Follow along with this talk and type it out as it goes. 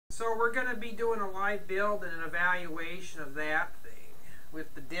So we're going to be doing a live build and an evaluation of that thing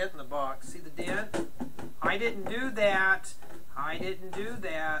with the dent in the box. See the dent? I didn't do that. I didn't do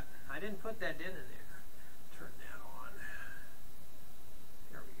that. I didn't put that dent in there. Turn that on.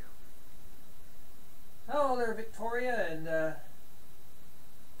 There we go. Hello there, Victoria and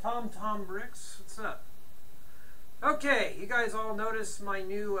Tom Bricks. What's up? Okay, you guys all notice my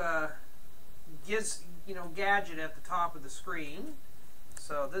new gadget at the top of the screen.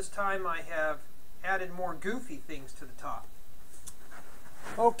 So this time I have added more goofy things to the top.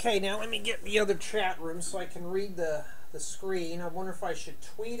 Okay, now let me get the other chat room so I can read the screen. I wonder if I should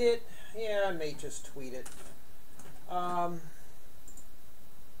tweet it. Yeah, I may just tweet it. While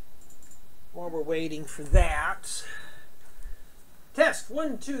we're waiting for that. Test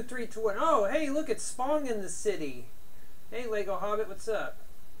 1, 2, 3, 2, 1. Oh, hey, look, it's Spong in the city. Hey, Lego Hobbit, what's up?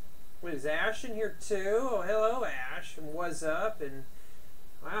 What is Ash in here too? Oh, hello, Ash. And what's up? And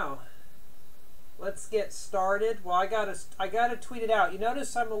wow. Let's get started. Well, I gotta tweet it out. You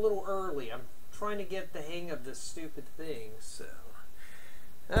notice I'm a little early. I'm trying to get the hang of this stupid thing. So,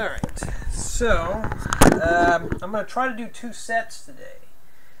 all right. So, I'm gonna try to do 2 sets today.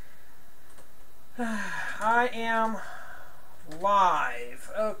 I am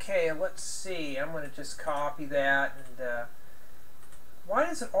live. Okay, let's see. I'm going to just copy that. And why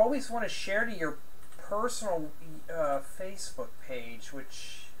does it always want to share to your personal Facebook page,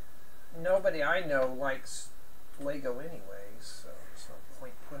 which nobody I know likes Lego anyways, so there's no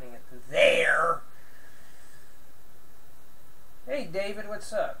point putting it there. Hey, David,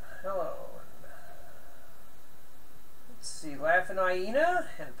 what's up? Hello. Let's see, Laughing Hyena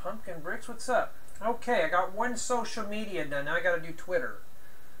and Pumpkin Bricks, what's up? Okay, I got 1 social media done. Now I got to do Twitter.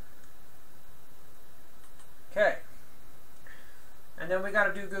 Okay. And then we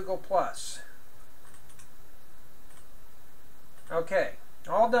got to do Google Plus. Okay.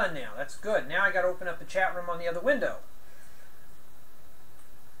 All done now. That's good. Now I got to open up the chat room on the other window.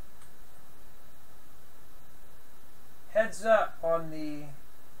 Heads up on the...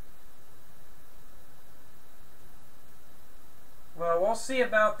 Well, we'll see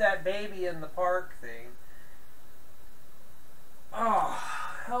about that baby in the park thing. Oh,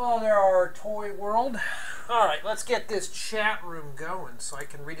 hello there, our toy world. All right, let's get this chat room going so I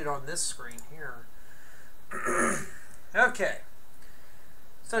can read it on this screen here. Okay.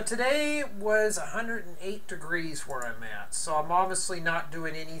 So today was 108 degrees where I'm at, so I'm obviously not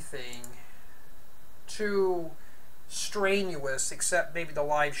doing anything too strenuous except maybe the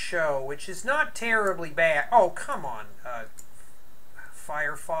live show, which is not terribly bad. Oh, come on,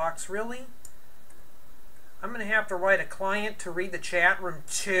 Firefox, really? I'm going to have to write a client to read the chat room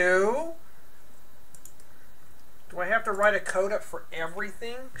too? Do I have to write a code up for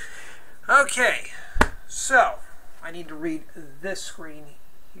everything? Okay, so I need to read this screen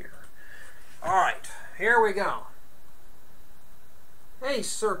here. Alright, here we go. Hey,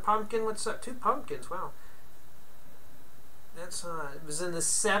 Sir Pumpkin, what's up? 2 pumpkins, wow. That's it was in the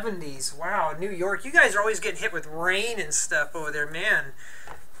 70s. Wow, New York. You guys are always getting hit with rain and stuff over there, man.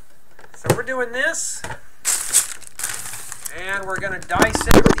 So we're doing this, and we're going to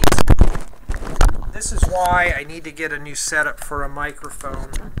dissect these. This is why I need to get a new setup for a microphone.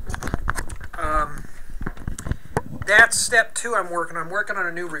 That's step 2 I'm working on. I'm working on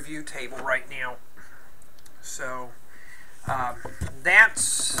a new review table right now. So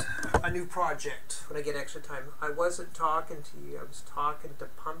that's a new project when I get extra time. I wasn't talking to you. I was talking to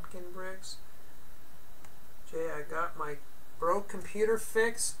Pumpkin Bricks. Jay, I got my broke computer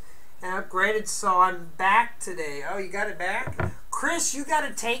fixed and upgraded, so I'm back today. Oh, you got it back? Chris, you got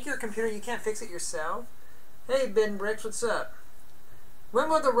to take your computer. You can't fix it yourself? Hey, Ben Bricks, what's up? When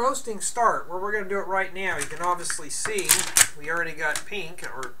will the roasting start? Well, we're going to do it right now. You can obviously see we already got pink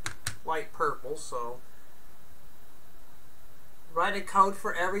or light purple, so write a code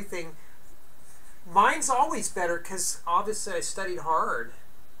for everything. Mine's always better because obviously I studied hard.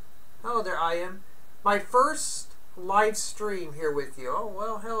 Hello there, Ian. My first live stream here with you. Oh,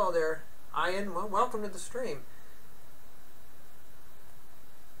 well, hello there, Ian. Well, welcome to the stream.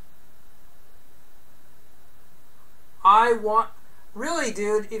 Really,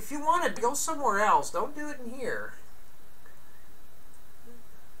 dude, if you want to go somewhere else, don't do it in here.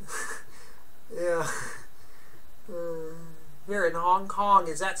 Yeah. Here in Hong Kong,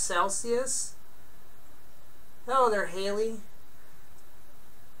 is that Celsius? Hello there, Haley.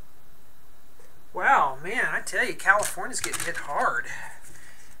 Wow, man, I tell you, California's getting hit hard.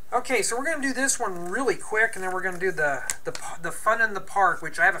 Okay, so we're going to do this one really quick, and then we're going to do the fun in the park,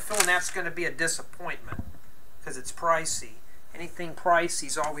 which I have a feeling that's going to be a disappointment because it's pricey. Anything pricey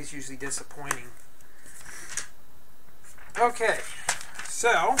is always usually disappointing. Okay,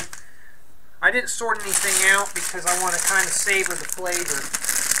 So, I didn't sort anything out because I want to kind of savor the flavor.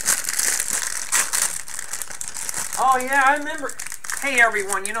 Oh yeah, I remember. Hey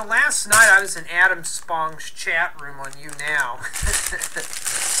everyone, you know, last night I was in Adam Spong's chat room on YouNow.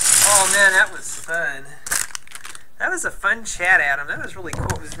 Oh man, that was fun. That was a fun chat, Adam. That was really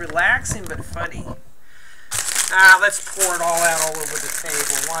cool. It was relaxing but funny. Ah, let's pour it all out all over the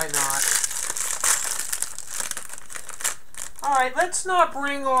table. Why not? Alright, let's not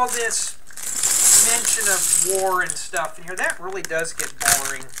bring all this mention of war and stuff in here. That really does get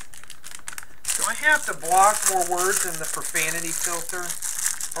boring. Do I have to block more words in the profanity filter?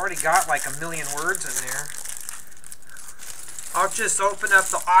 I've already got like 1 million words in there. I'll just open up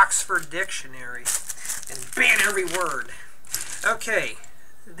the Oxford Dictionary and ban every word. Okay,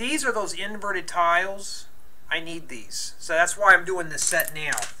 these are those inverted tiles. I need these. So that's why I'm doing this set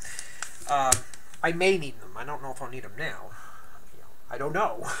now. I may need them. I don't know if I'll need them now. I don't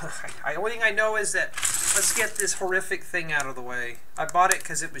know. The only thing I know is that let's get this horrific thing out of the way. I bought it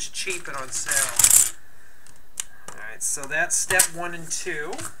because it was cheap and on sale. Alright, so that's step 1 and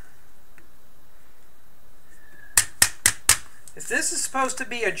 2. If this is supposed to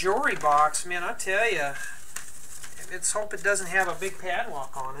be a jewelry box, man, I tell you, let's hope it doesn't have a big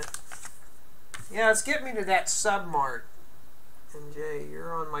padlock on it. Yeah, let's get me to that Submart. And Jay,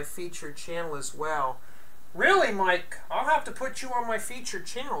 you're on my featured channel as well. Really, Mike? I'll have to put you on my featured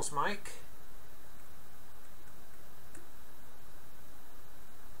channels, Mike.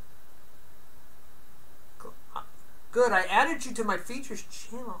 Good, I added you to my features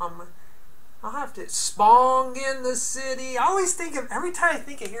channel. I'll have to Spong in the city. I always think of, every time I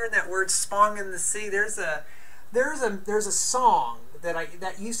think of hearing that word Spong in the city, there's a song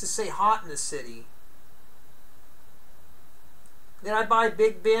that used to say hot in the city. Did I buy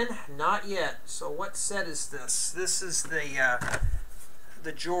Big Ben? Not yet. So what set is this? This is the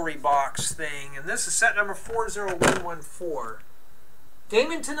jewelry box thing, and this is set number 40114.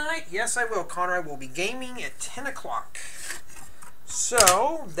 Gaming tonight? Yes, I will, Connor. I will be gaming at 10 o'clock.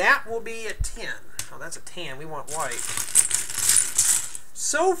 So that will be at 10. Oh, that's a tan. We want white.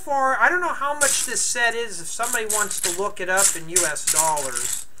 So far, I don't know how much this set is. If somebody wants to look it up in US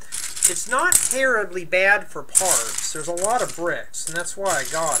dollars. It's not terribly bad for parts. There's a lot of bricks, and that's why I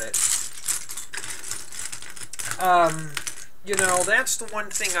got it. You know, that's the one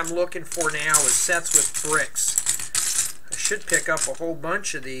thing I'm looking for now is sets with bricks. I should pick up a whole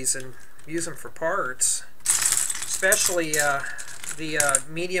bunch of these and use them for parts. Especially the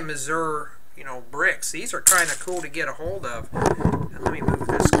medium azure, you know, bricks. These are kind of cool to get a hold of. And let me move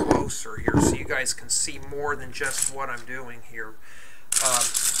this closer here so you guys can see more than just what I'm doing here.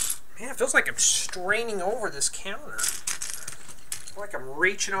 Man, it feels like I'm straining over this counter. I feel like I'm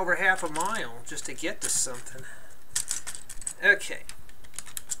reaching over half a mile just to get to something. Okay.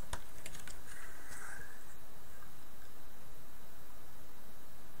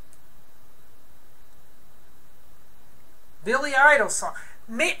 Billy Idol song.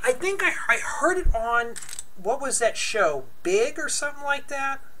 I think I heard it on, what was that show? Big or something like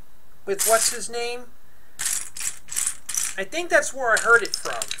that? With what's his name? I think that's where I heard it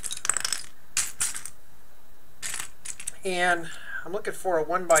from. And I'm looking for a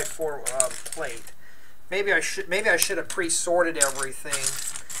 1x4 plate. Maybe I should have pre-sorted everything.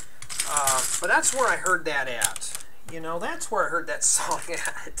 But that's where I heard that at. You know, that's where I heard that song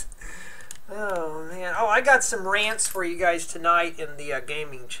at. Oh man. Oh, I got some rants for you guys tonight in the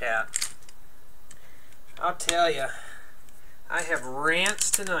gaming chat. I'll tell you, I have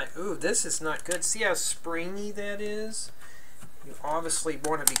rants tonight. Ooh, this is not good. See how springy that is? You obviously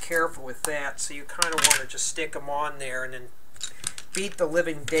want to be careful with that, so you kind of want to just stick them on there and then beat the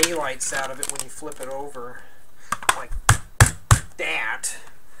living daylights out of it when you flip it over. Like that.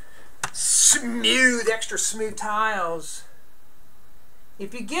 Smooth, extra smooth tiles.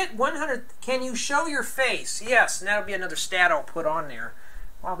 If you get 100, can you show your face? Yes, and that'll be another stat I'll put on there.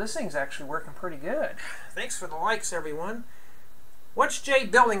 Wow, this thing's actually working pretty good. Thanks for the likes, everyone. What's Jay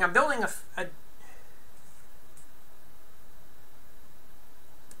building? I'm building a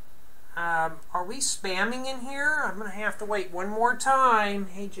are we spamming in here? I'm going to have to wait one more time.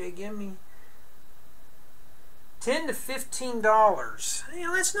 Hey, Jay, give me $10 to $15.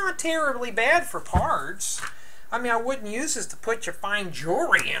 Yeah, that's not terribly bad for parts. I mean, I wouldn't use this to put your fine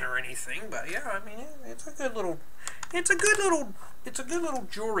jewelry in or anything, but yeah, I mean, it's a good little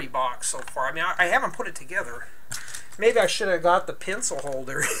jewelry box so far. I mean, I haven't put it together. Maybe I should have got the pencil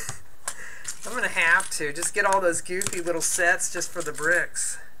holder. I'm going to have to just get all those goofy little sets just for the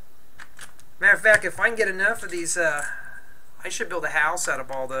bricks. Matter of fact, if I can get enough of these, I should build a house out of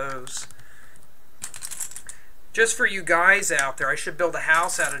all those. Just for you guys out there, I should build a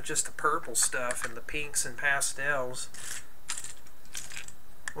house out of just the purple stuff and the pinks and pastels.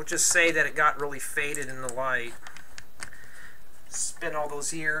 We'll just say that it got really faded in the light. Spent all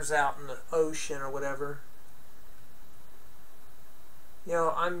those years out in the ocean or whatever.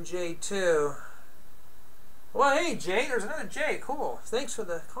 Yo, I'm Jay too. Well, hey Jay, there's another Jay. Cool. Thanks for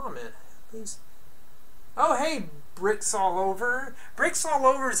the comment. Please. Oh, hey, Bricks All Over. Bricks All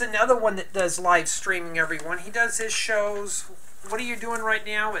Over is another one that does live streaming, everyone. He does his shows. What are you doing right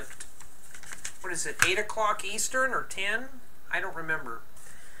now at, what is it, 8 o'clock Eastern or 10? I don't remember.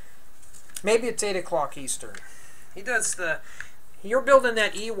 Maybe it's 8 o'clock Eastern. He does the, you're building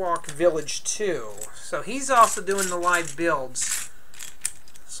that Ewok village too. So he's also doing the live builds.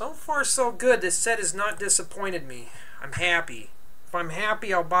 So far so good. This set has not disappointed me. I'm happy. If I'm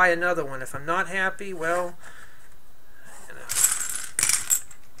happy, I'll buy another one. If I'm not happy, well, you know.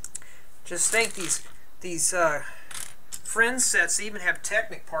 Just think these friend sets even have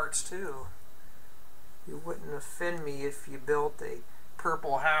Technic parts too. You wouldn't offend me if you built a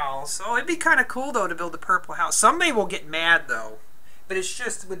purple house. Oh, it'd be kind of cool though to build a purple house. Somebody will get mad though, but it's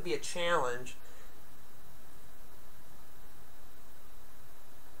just, it would be a challenge.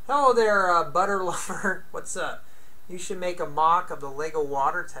 Hello there, Butter Lover. What's up? You should make a mock of the Lego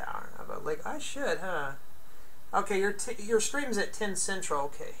water tower. I should, huh? Okay, your stream's at 10 Central.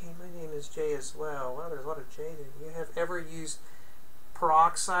 Okay, hey, my name is Jay as well. Wow, there's a lot of Jay there. You have ever used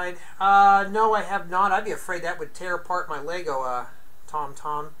peroxide? No, I have not. I'd be afraid that would tear apart my Lego,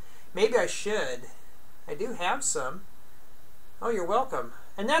 Tom. Maybe I should. I do have some. Oh, you're welcome.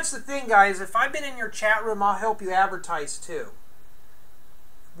 And that's the thing, guys. If I've been in your chat room, I'll help you advertise too.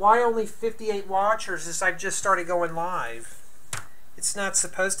 Why only 58 watchers as I've just started going live? It's not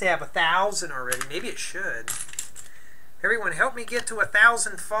supposed to have 1,000 already. Maybe it should. Everyone, help me get to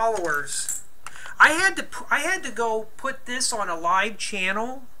 1,000 followers. I had to go put this on a live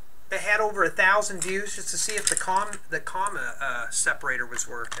channel that had over 1,000 views just to see if the comma separator was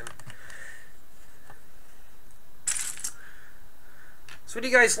working. So what do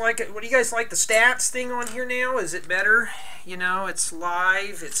you guys like? What do you guys like the stats thing on here now? Is it better? You know, it's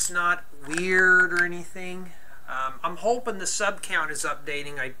live. It's not weird or anything. I'm hoping the sub count is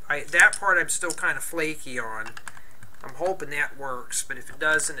updating. That part I'm still kind of flaky on. I'm hoping that works, but if it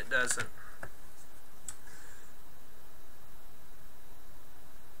doesn't, it doesn't.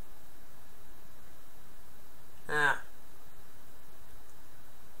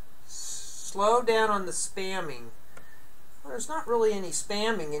 Slow down on the spamming. Well, there's not really any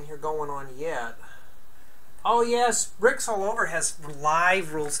spamming in here going on yet. Oh yes, Bricks All Over has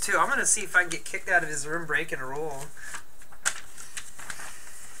live rules too. I'm going to see if I can get kicked out of his room breaking a rule.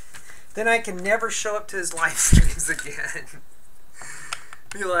 Then I can never show up to his live streams again.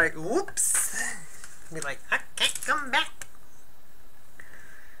 Be like, whoops. Be like, I can't come back.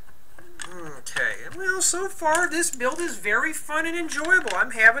 Okay, well, so far this build is very fun and enjoyable.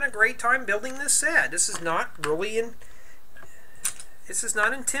 I'm having a great time building this set. This is not really this is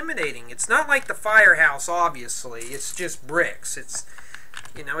not intimidating. It's not like the firehouse, obviously. It's just bricks. It's,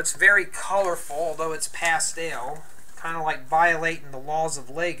 you know, it's very colorful, although it's pastel. Kind of like violating the laws of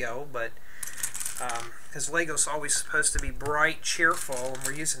Lego, but because Lego's always supposed to be bright, cheerful, and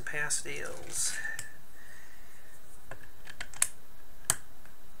we're using pastels.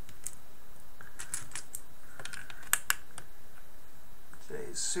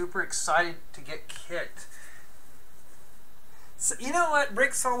 Jay's super excited to get kicked. So, you know what,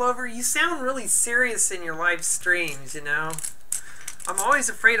 Bricks All Over? You sound really serious in your live streams, you know? I'm always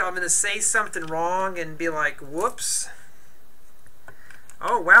afraid I'm going to say something wrong and be like, whoops.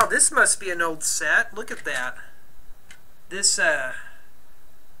 Oh, wow, this must be an old set. Look at that. This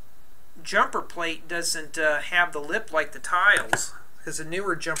jumper plate doesn't have the lip like the tiles, because the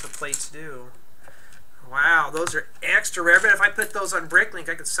newer jumper plates do. Wow, those are extra rare, but if I put those on Bricklink,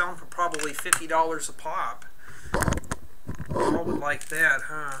 I could sell them for probably $50 a pop. All would like that,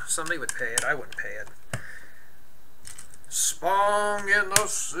 huh? Somebody would pay it. I wouldn't pay it. Spong in the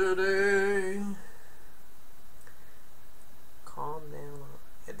city. Calm down.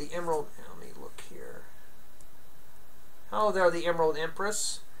 At the Emerald. Let me look here. Oh, there, the Emerald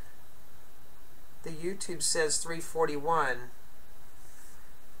Empress. The YouTube says 341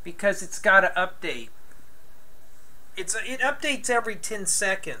 because it's got to update. It updates every 10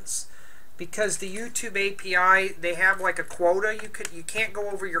 seconds. Because the YouTube API, they have like a quota. You can't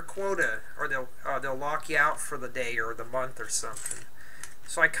go over your quota, or they'll lock you out for the day or the month or something.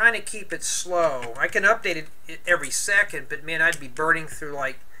 So I kind of keep it slow. I can update it every second, but man, I'd be burning through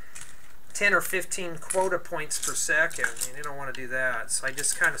like 10 or 15 quota points per second, and I don't want to do that. So I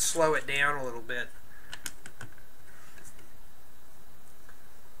just kind of slow it down a little bit.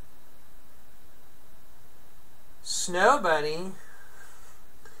 nobody.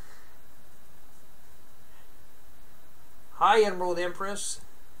 Hi, Emerald Empress.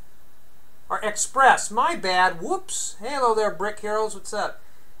 Or Express. My bad. Whoops. Hey, hello there, Brick Heroes. What's up?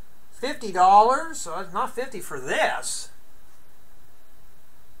 $50? Oh, it's not 50 for this.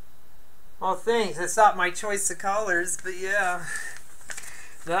 Oh, thanks. It's not my choice of colors, but yeah.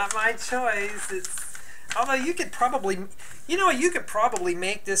 Not my choice. It's, although you could probably, you know, you could probably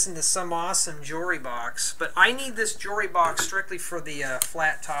make this into some awesome jewelry box, but I need this jewelry box strictly for the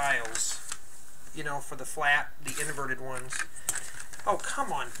flat tiles. You know, for the flat, the inverted ones. Oh,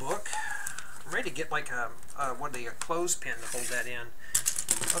 come on, book. I'm ready to get like a clothespin to hold that in.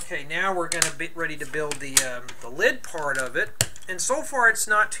 Okay, now we're going to be ready to build the lid part of it. And so far, it's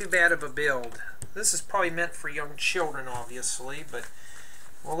not too bad of a build. This is probably meant for young children, obviously, but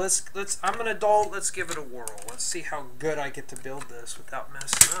well, I'm an adult. Let's give it a whirl. Let's see how good I get to build this without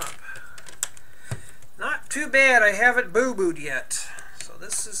messing up. Not too bad. I haven't boo-booed yet. So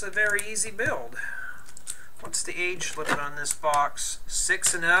this is a very easy build. What's the age limit on this box?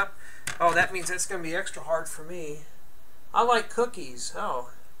 6 and up. Oh, that means that's going to be extra hard for me. I like cookies.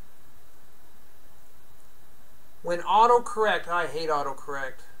 Oh. When autocorrect. I hate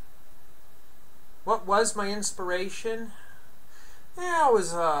autocorrect. What was my inspiration? Yeah, it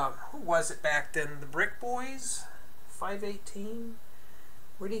was, who was it back then? The Brick Boys? 518?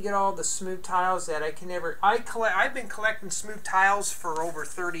 Where do you get all the smooth tiles at? I can never... I've been collecting smooth tiles for over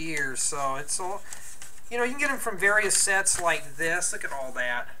 30 years, so it's all... You know, you can get them from various sets like this. Look at all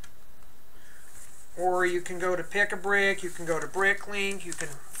that. Or you can go to Pick a Brick, you can go to Bricklink, you can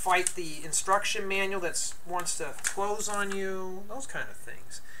fight the instruction manual that wants to close on you, those kind of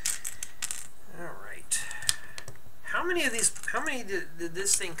things. Alright. How many of these, how many did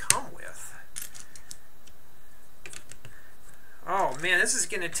this thing come with? Oh man, this is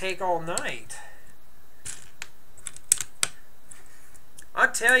going to take all night.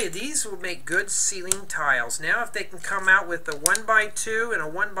 I'll tell you, these will make good ceiling tiles. Now if they can come out with a 1x2 and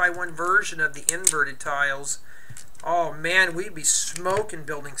a 1x1 version of the inverted tiles, oh man, we'd be smoking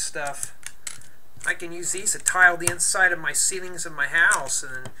building stuff. I can use these to tile the inside of my ceilings of my house,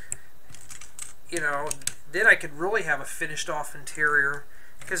 and you know, then I could really have a finished off interior,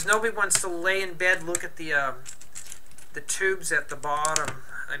 because nobody wants to lay in bed, look at the tubes at the bottom.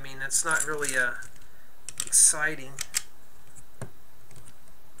 I mean, it's not really exciting.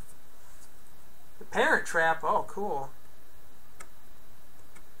 Parent Trap, oh cool.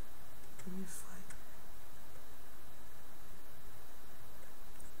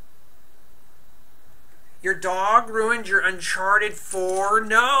 Your dog ruined your Uncharted 4?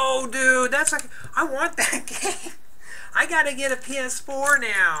 No, dude, that's like, I want that game. I gotta get a PS4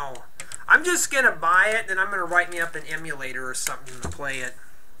 now. I'm just gonna buy it, then I'm gonna write me up an emulator or something to play it.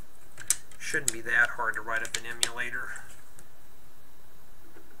 Shouldn't be that hard to write up an emulator.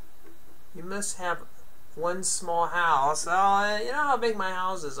 You must have one small house. Oh, you know how big my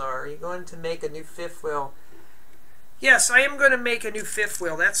houses are. Are you going to make a new fifth wheel? Yes, I am going to make a new fifth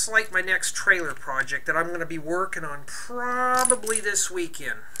wheel. That's like my next trailer project that I'm going to be working on probably this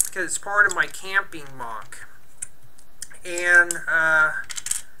weekend, because it's part of my camping MOC. And I'm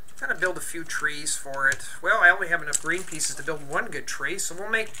going to build a few trees for it. Well, I only have enough green pieces to build one good tree, so we'll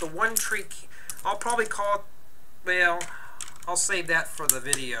make the one tree. I'll probably call it, well, I'll save that for the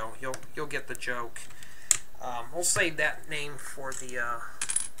video. You'll get the joke. We'll save that name for the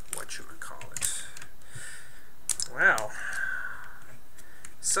whatchamacallit. Wow.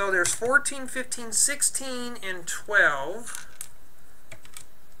 So there's 14, 15, 16, and 12.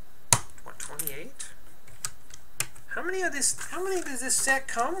 What, 28? How many does this set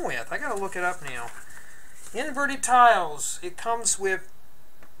come with? I gotta look it up now. Inverted tiles. It comes with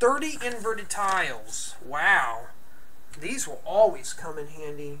 30 inverted tiles. Wow. These will always come in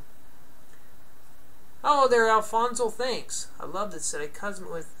handy. Oh, there, Alfonso, thanks. I love this set. It comes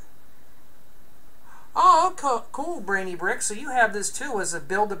with... Oh, cool, Brainy Brick. So you have this too. Was it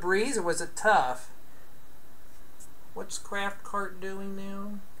Build a Breeze or was it tough? What's Craft Cart doing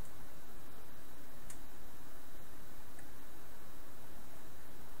now?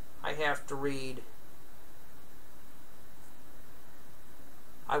 I have to read.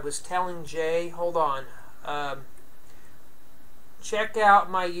 I was telling Jay, hold on. Check out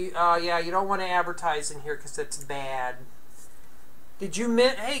my, yeah, you don't want to advertise in here because it's bad. Did you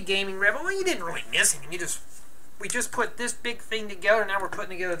miss, hey, Gaming Rebel, well, you didn't really miss anything. We just put this big thing together, now we're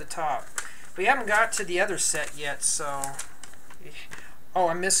putting together the top. We haven't got to the other set yet, so, oh,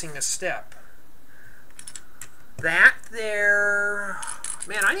 I'm missing a step. That there,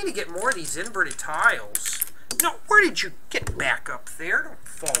 man, I need to get more of these inverted tiles. No, where did you get back up there? Don't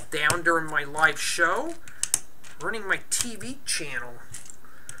fall down during my live show. running my TV channel.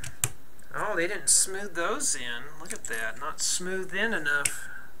 Oh, they didn't smooth those in. Look at that. Not smoothed in enough.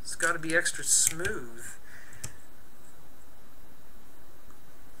 It's got to be extra smooth.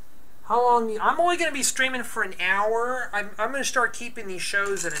 How long? I'm only going to be streaming for an hour. I'm going to start keeping these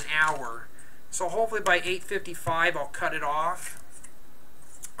shows at an hour. So hopefully by 8:55 I'll cut it off.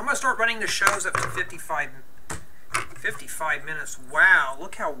 I'm going to start running the shows up to 55 minutes. Wow,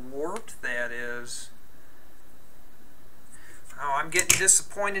 look how warped that is. Oh, I'm getting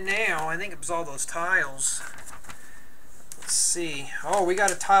disappointed now. I think it was all those tiles. Let's see. Oh, we got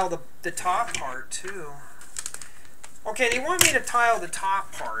to tile the top part too. Okay, they want me to tile the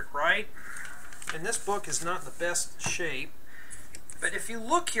top part, right? And this book is not in the best shape. But if you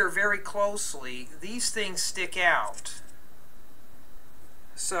look here very closely, these things stick out.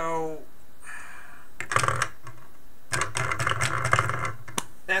 So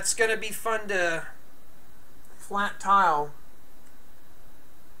that's going to be fun to flat tile.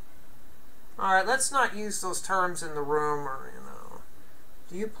 Alright, let's not use those terms in the room, or, you know.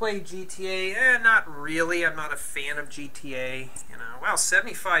 Do you play GTA? Not really. I'm not a fan of GTA. You know, wow,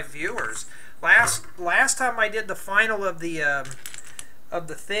 75 viewers. Last time I did the final of the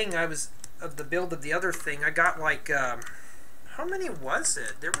thing, of the build of the other thing, I got like how many was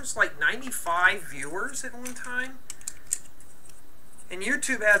it? There was like 95 viewers at one time. And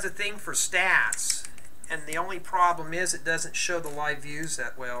YouTube has a thing for stats. And the only problem is it doesn't show the live views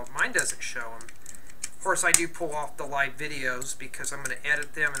that well. Mine doesn't show them. Of course, I do pull off the live videos because I'm going to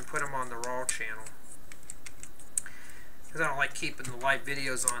edit them and put them on the Raw channel. Because I don't like keeping the live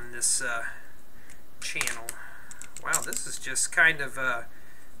videos on this channel. Wow, this is just kind of,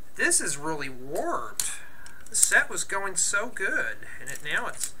 this is really warped. The set was going so good, and now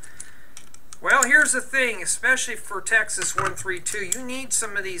it's... Well, here's the thing, especially for Texas 132, you need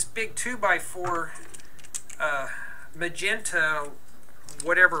some of these big 2x4 magenta,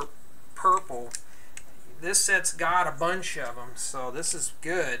 whatever purple. This set's got a bunch of them, so this is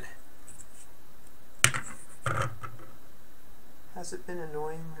good. Has it been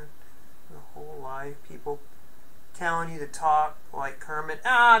annoying the whole life? People telling you to talk like Kermit?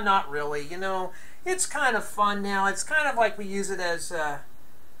 Not really. You know, it's kind of fun now. It's kind of like we use it as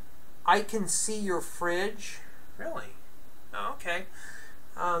I can see your fridge. Really? Oh, okay.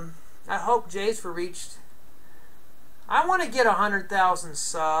 I hope Jay's for reached. I want to get 100,000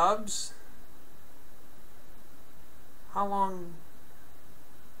 subs. How long?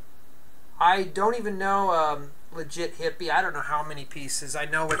 I don't even know. Legit hippie. I don't know how many pieces. I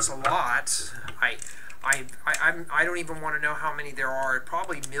know it's a lot. I don't even want to know how many there are.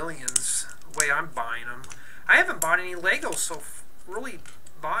 Probably millions. The way I'm buying them. I haven't bought any Legos, so really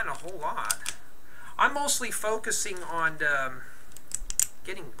buying a whole lot. I'm mostly focusing on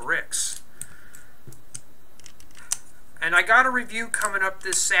getting bricks. And I got a review coming up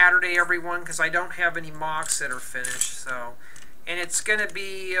this Saturday, everyone, because I don't have any MOCs that are finished. So, and it's going to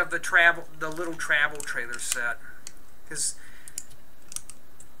be of the little travel trailer set. Because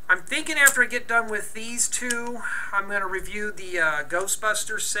I'm thinking after I get done with these two, I'm going to review the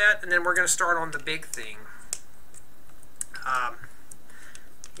Ghostbusters set, and then we're going to start on the big thing.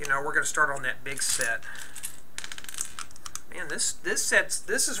 You know, we're going to start on that big set. Man, this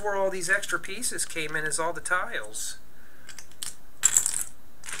is where all these extra pieces came in, is all the tiles.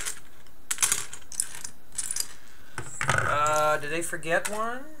 Did they forget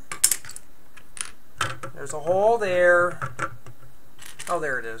one? There's a hole there. Oh,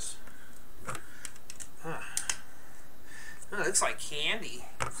 there it is. Oh, it looks like candy,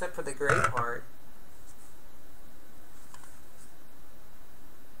 except for the gray part.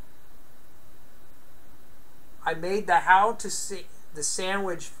 I made the how to see the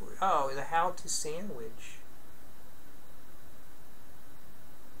sandwich. Oh, the how to sandwich.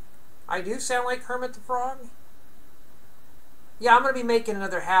 I do sound like Kermit the Frog. Yeah, I'm going to be making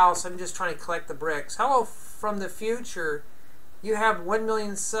another house. I'm just trying to collect the bricks. Hello from the future. You have 1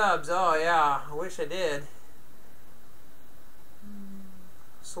 million subs. Oh, yeah. I wish I did.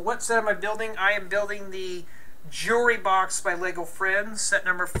 So what set am I building? I am building the Jewelry Box by LEGO Friends, set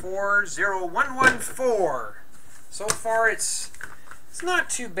number 40114. So far, it's not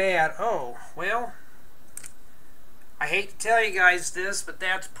too bad. Oh, well, I hate to tell you guys this, but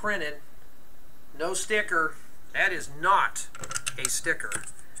that's printed. No sticker. That is not a sticker.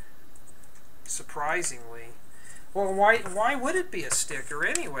 Surprisingly. Well, why would it be a sticker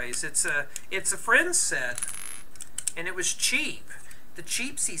anyways? It's a Friends set, and it was cheap. The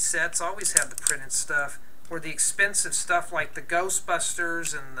cheapsy sets always have the printed stuff, or the expensive stuff like the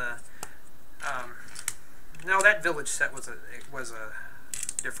Ghostbusters and the no, that village set was a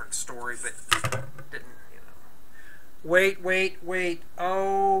different story, but didn't, you know. Wait, wait, wait.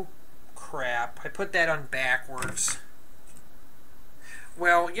 Oh, crap. I put that on backwards.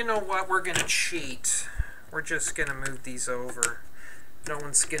 Well, you know what? We're going to cheat. We're just going to move these over. No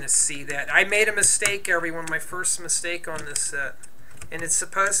one's going to see that. I made a mistake, everyone. My first mistake on this set. And it's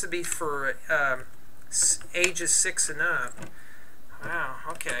supposed to be for ages 6 and up. Wow,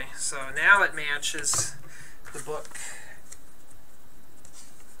 okay. So now it matches the book.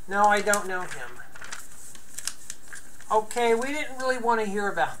 No, I don't know him. Okay, we didn't really want to hear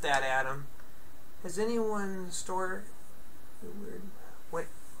about that, Adam. Has anyone stored... What?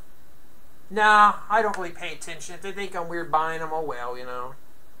 Nah, I don't really pay attention. If they think I'm weird buying them, oh well, you know.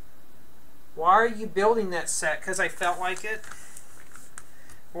 Why are you building that set? Because I felt like it?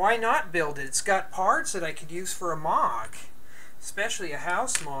 Why not build it? It's got parts that I could use for a MOC. Especially a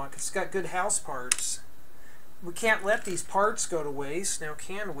house MOC. It's got good house parts. We can't let these parts go to waste, now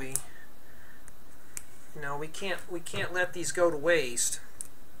can we? No, we can't let these go to waste.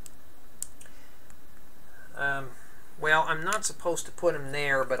 Well, I'm not supposed to put them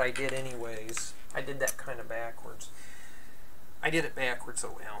there, but I did anyways. I did that kind of backwards. I did it backwards,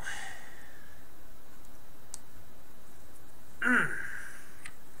 oh well.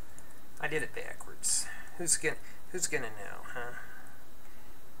 I did it backwards. Who's gonna know, huh?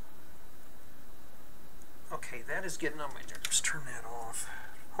 Okay, that is getting on my nerves. Turn that off.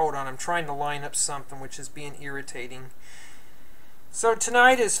 Hold on, I'm trying to line up something which is being irritating. So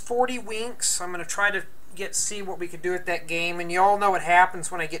tonight is 40 winks. I'm going to try to see what we could do at that game. And you all know what happens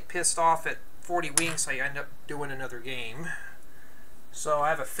when I get pissed off at 40 winks. I end up doing another game. So I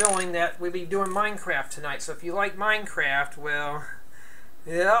have a feeling that we'll be doing Minecraft tonight. So if you like Minecraft, well,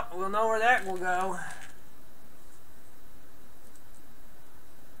 yeah, we'll know where that will go.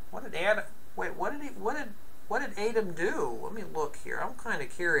 What did Adam... Wait, what did Adam do? Let me look here. I'm kind of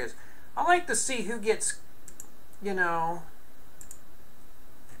curious. I like to see who gets, you know...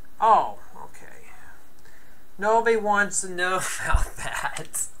 Oh, okay. Nobody wants to know about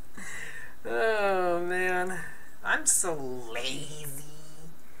that. Oh, man. I'm so lazy.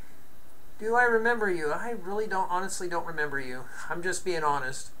 Do I remember you? I really honestly don't remember you. I'm just being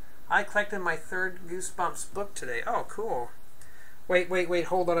honest. I collected my 3rd Goosebumps book today. Oh, cool. Wait,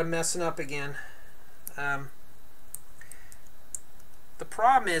 hold on, I'm messing up again. The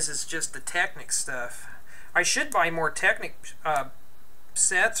problem is just the Technic stuff. I should buy more Technic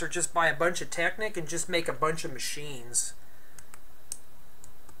sets, or just buy a bunch of Technic and just make a bunch of machines.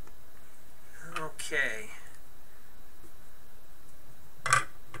 Okay.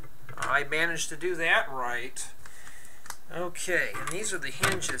 I managed to do that right. Okay, and these are the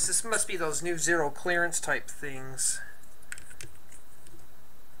hinges. This must be those new zero clearance type things.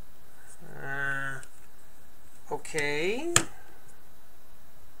 Okay.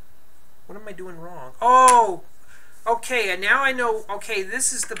 What am I doing wrong? Oh! Okay, and now I know... Okay,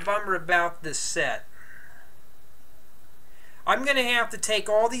 this is the bummer about this set. I'm going to have to take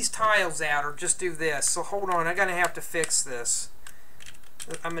all these tiles out or just do this. So hold on, I'm going to have to fix this.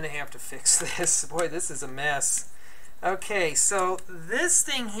 I'm going to have to fix this. Boy, this is a mess. Okay, so this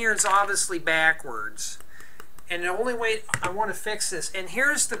thing here is obviously backwards. And the only way I want to fix this... And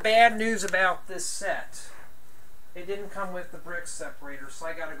here's the bad news about this set. It didn't come with the brick separator, so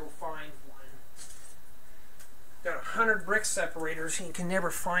I got to go find one. Got 100 brick separators, and you can never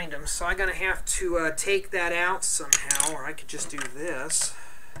find them. So I'm going to have to take that out somehow, or I could just do this.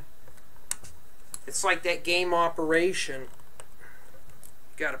 It's like that game Operation.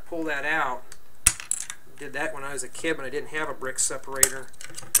 You got to pull that out. I did that when I was a kid, when I didn't have a brick separator.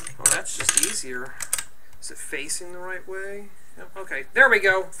 Well, that's just easier. Is it facing the right way? Yep, okay, there we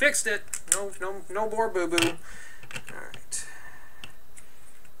go. Fixed it. No more boo-boo. All right.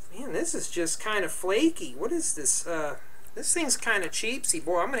 Man, this is just kind of flaky. What is this? This thing's kind of cheapsy.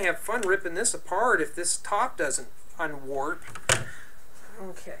 Boy, I'm going to have fun ripping this apart if this top doesn't unwarp.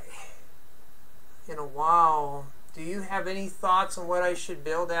 Okay. In a while, do you have any thoughts on what I should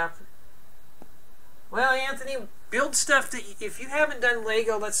build after? Well, Anthony, build stuff that, if you haven't done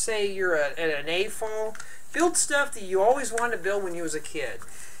Lego, let's say you're at an A-fall, build stuff that you always wanted to build when you was a kid.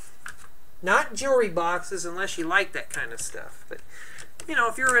 Not jewelry boxes, unless you like that kind of stuff. But, you know,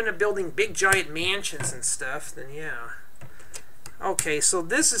 if you're into building big, giant mansions and stuff, then yeah. Okay, so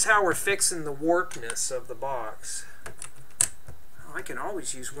this is how we're fixing the warpness of the box. Oh, I can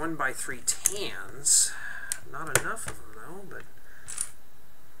always use 1x3 tans. Not enough of them, though, but...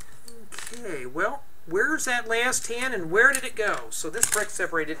 Okay, well, where's that last tan, and where did it go? So this brick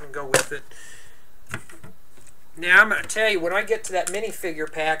separator didn't go with it. Now, I'm going to tell you, when I get to that minifigure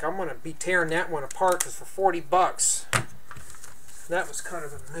pack, I'm going to be tearing that one apart, because for 40 bucks, that was kind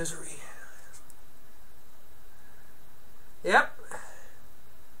of a misery. Yep.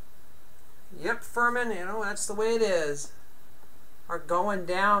 Yep, Furman, you know, that's the way it is. Are going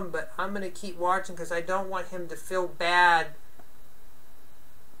down, but I'm going to keep watching because I don't want him to feel bad.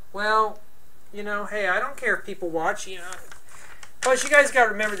 Well, you know, hey, I don't care if people watch, you know. Plus, you guys got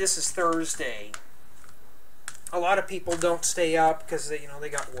to remember this is Thursday. A lot of people don't stay up because they, you know, they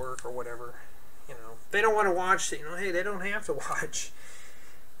got work or whatever. You know, they don't want to watch it. You know, hey, they don't have to watch.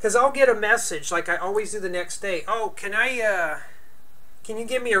 Because I'll get a message like I always do the next day. Oh, can you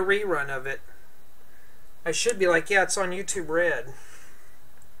give me a rerun of it? I should be like, yeah, it's on YouTube Red.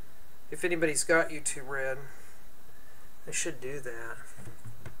 If anybody's got YouTube Red, I should do that.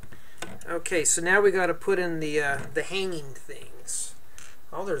 Okay, so now we got to put in the hanging things.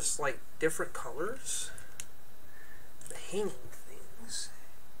 Oh, there's like different colors. The hanging things.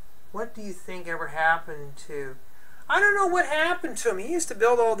 What do you think ever happened to? I don't know what happened to him. He used to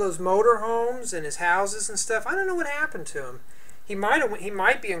build all those motor homes and his houses and stuff. I don't know what happened to him. He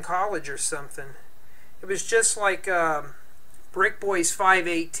might be in college or something. It was just like Brick Boys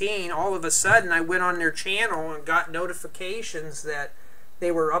 518. All of a sudden, I went on their channel and got notifications that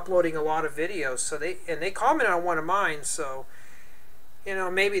they were uploading a lot of videos. So they commented on one of mine. So, you know,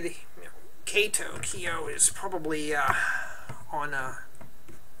 maybe the Keo is probably on a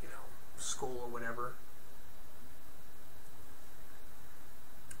school or whatever.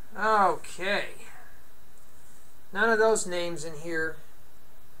 Okay. None of those names in here.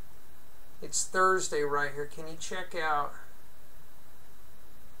 It's Thursday right here. Can you check out?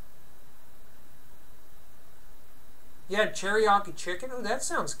 Yeah, teriyaki chicken. Oh, that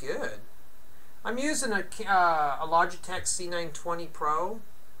sounds good. I'm using a Logitech C920 Pro.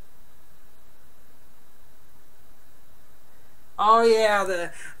 Oh yeah,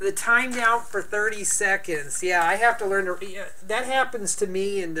 the timed out for 30 seconds. Yeah, I have to learn to. Yeah, that happens to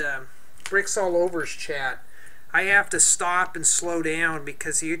me in Bricks All Over's chat. I have to stop and slow down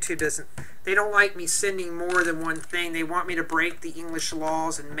because YouTube doesn't. They don't like me sending more than one thing. They want me to break the English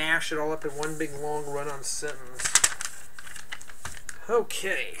laws and mash it all up in one big long run-on sentence.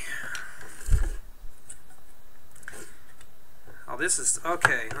 Okay. Oh, this is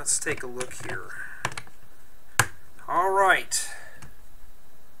okay. Let's take a look here. All right.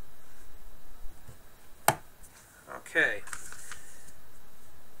 Okay.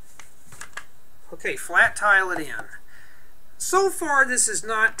 Okay, flat tile it in. So far, this is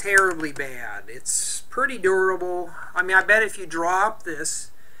not terribly bad. It's pretty durable. I mean, I bet if you drop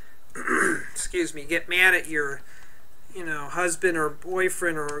this, excuse me, get mad at your, you know, husband or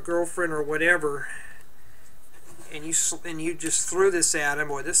boyfriend or girlfriend or whatever, and you just threw this at him,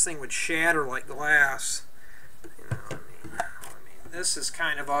 boy, this thing would shatter like glass. You know, I mean, this is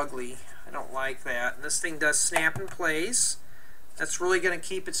kind of ugly. I don't like that. And this thing does snap in place. That's really going to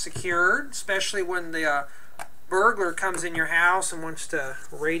keep it secured, especially when the burglar comes in your house and wants to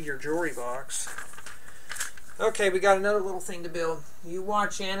raid your jewelry box. Okay, we got another little thing to build. You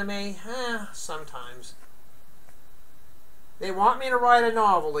watch anime? Sometimes. They want me to write a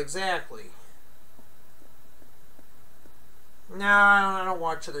novel, exactly. No, I don't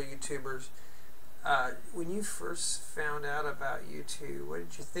watch other YouTubers. When you first found out about YouTube, what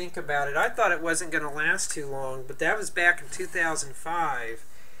did you think about it? I thought it wasn't going to last too long, but that was back in 2005.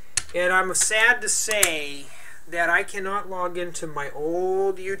 And I'm sad to say that I cannot log into my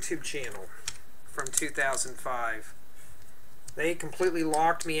old YouTube channel from 2005. They completely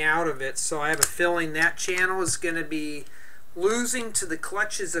locked me out of it, so I have a feeling that channel is going to be losing to the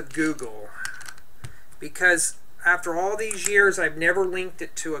clutches of Google. Because after all these years, I've never linked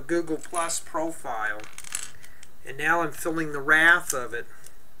it to a Google Plus profile. And now I'm feeling the wrath of it.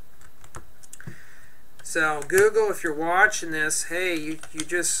 So Google, if you're watching this, hey, you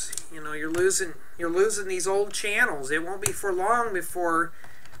just, you know, you're losing these old channels. It won't be for long before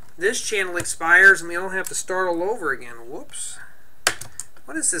this channel expires and we all have to start all over again. Whoops.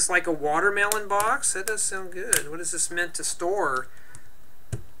 What is this, like a watermelon box? That does sound good. What is this meant to store?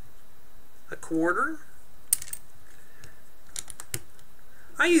 A quarter?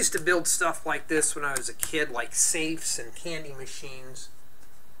 I used to build stuff like this when I was a kid, like safes and candy machines.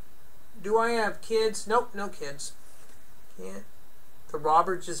 Do I have kids? Nope, no kids. Can't. The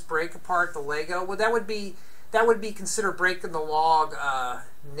robber just break apart the Lego? Well, that would be considered breaking the log,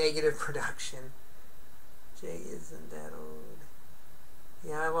 negative production. Jay isn't that old.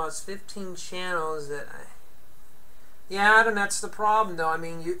 Yeah, I lost 15 channels that I... Yeah, Adam, that's the problem, though. I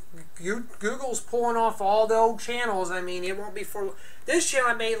mean, Google's pulling off all the old channels. I mean, it won't be for... This channel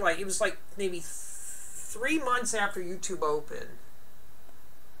I made, like, it was like maybe 3 months after YouTube opened.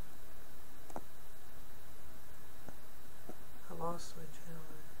 I lost my channel.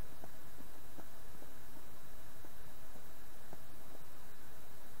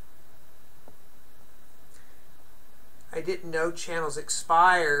 I didn't know channels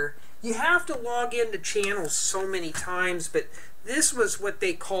expire. You have to log into channels so many times, but this was what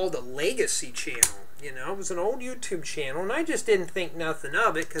they called a legacy channel. You know, it was an old YouTube channel, and I just didn't think nothing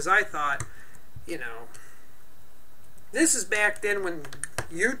of it because I thought, you know, this is back then when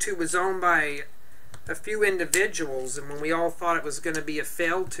YouTube was owned by a few individuals, and when we all thought it was going to be a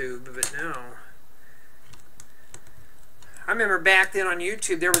fail tube, but no. I remember back then on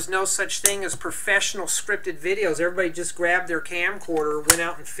YouTube, there was no such thing as professional scripted videos. Everybody just grabbed their camcorder, went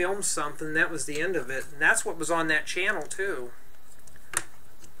out and filmed something, and that was the end of it. And that's what was on that channel, too.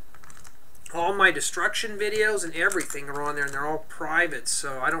 All my destruction videos and everything are on there, and they're all private,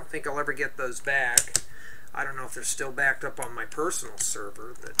 so I don't think I'll ever get those back. I don't know if they're still backed up on my personal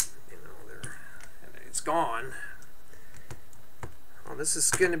server, but, you know, it's gone. Oh, this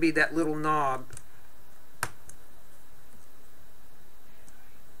is going to be that little knob.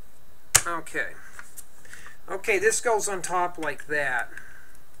 Okay. Okay, this goes on top like that.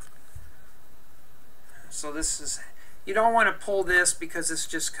 So this is... You don't want to pull this because this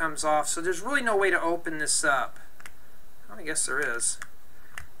just comes off. So there's really no way to open this up. Well, I guess there is.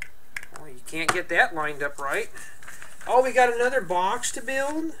 Well, you can't get that lined up right. Oh, we got another box to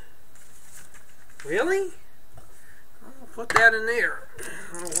build? Really? I'll put that in there.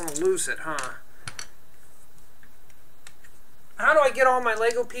 I don't want to lose it, huh? How do I get all my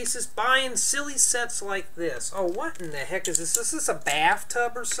Lego pieces? Buying silly sets like this. Oh, what in the heck is this? Is this a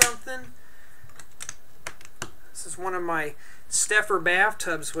bathtub or something? This is one of my Steffer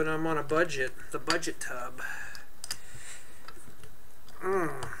bathtubs when I'm on a budget. The budget tub.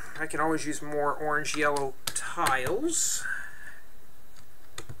 I can always use more orange-yellow tiles.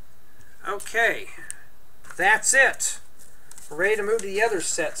 Okay. That's it. We're ready to move to the other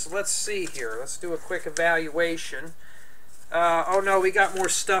set. So let's see here. Let's do a quick evaluation. Oh no, we got more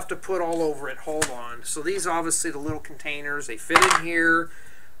stuff to put all over it. Hold on. So these obviously the little containers. They fit in here.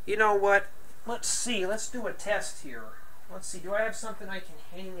 You know what? Let's see. Let's do a test here. Let's see. Do I have something I can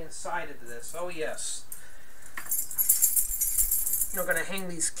hang inside of this? Oh, yes. I'm going to hang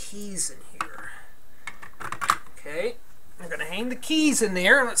these keys in here. Okay. I'm going to hang the keys in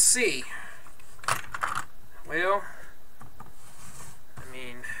there. Let's see. Well, I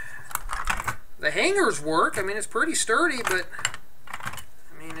mean, the hangers work. I mean, it's pretty sturdy, but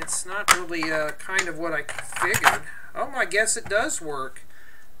I mean, it's not really kind of what I figured. Oh, I guess it does work.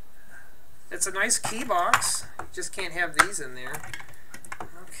 It's a nice key box. You just can't have these in there.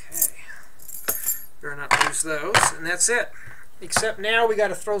 Okay. Better not lose those. And that's it. Except now we got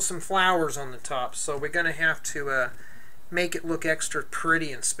to throw some flowers on the top. So we're going to have to make it look extra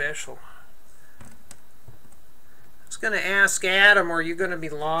pretty and special. I was going to ask Adam, are you going to be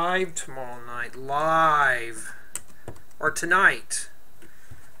live tomorrow night? Live. Or tonight.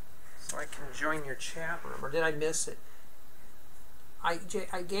 So I can join your chat room. Or did I miss it? I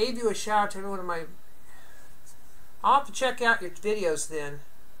gave you a shout out to one of my... I'll have to check out your videos then.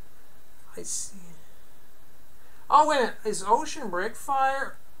 I see. Oh, wait a minute. Is Ocean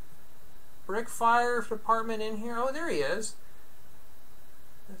Brickfire Department in here? Oh, there he is.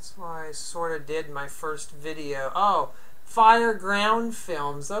 That's why I sort of did my first video. Oh, Fire Ground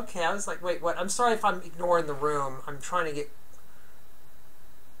Films. Okay, I was like, wait, what? I'm sorry if I'm ignoring the room. I'm trying to get...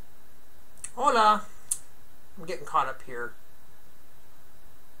 Hola. I'm getting caught up here.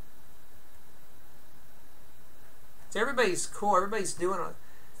 So everybody's cool. Everybody's doing it.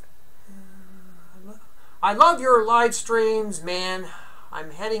 I love your live streams, man.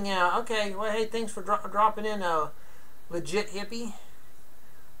 I'm heading out. Okay, well, hey, thanks for dropping in, legit hippie.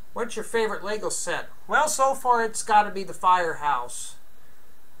 What's your favorite Lego set? Well, so far it's got to be the Firehouse.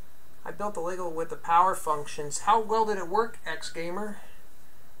 I built the Lego with the power functions. How well did it work, X-Gamer?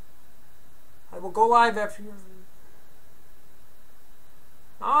 I will go live after you.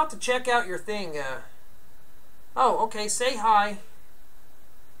 I'll have to check out your thing. Oh, okay, say hi.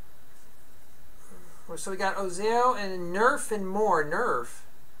 So we got Ozeo and Nerf and more. Nerf.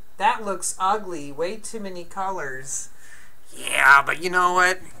 That looks ugly. Way too many colors. Yeah, but you know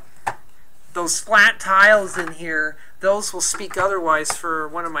what? Those flat tiles in here, those will speak otherwise for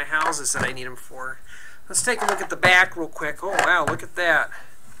one of my houses that I need them for. Let's take a look at the back real quick. Oh, wow, look at that.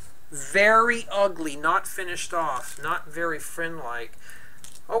 Very ugly. Not finished off. Not very friend-like.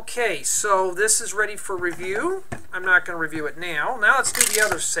 Okay, so this is ready for review. I'm not going to review it now. Now let's do the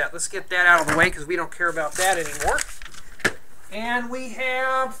other set. Let's get that out of the way because we don't care about that anymore. And we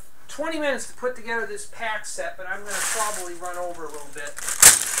have 20 minutes to put together this pack set, but I'm going to probably run over a little bit.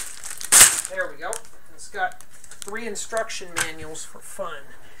 There we go. It's got 3 instruction manuals for fun.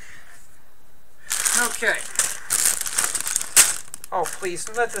 Okay. Oh, please,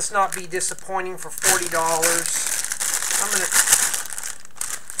 let this not be disappointing for $40.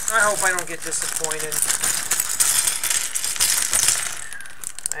 I hope I don't get disappointed.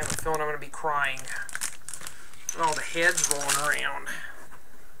 I have a feeling I'm going to be crying. All the heads rolling around.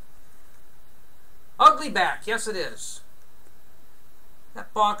 Ugly back. Yes, it is.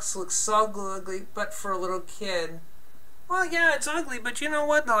 That box looks so ugly, but for a little kid. Well, yeah, it's ugly, but you know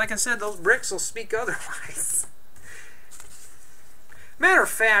what? Like I said, those bricks will speak otherwise. Matter of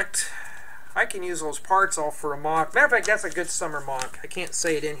fact, I can use those parts all for a MOC. Matter of fact, that's a good summer MOC. I can't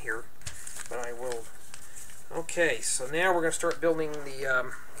say it in here, but I will. Okay, so now we're going to start building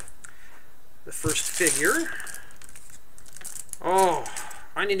the first figure. Oh,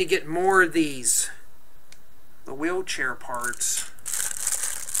 I need to get more of these. The wheelchair parts.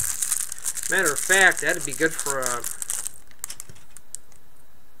 Matter of fact, that'd be good for a...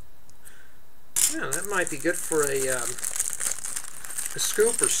 Yeah, that might be good for a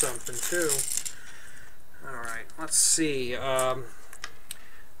scoop or something too. All right, let's see.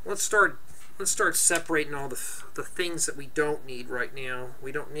 Let's start separating all the things that we don't need right now.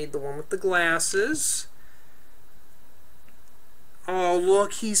 We don't need the one with the glasses. Oh,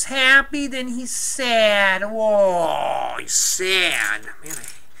 look, he's happy, then he's sad. Oh, he's sad. Man,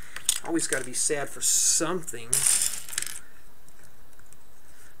 I always got to be sad for something.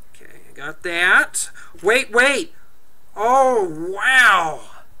 Okay, I got that. Wait. Oh, wow.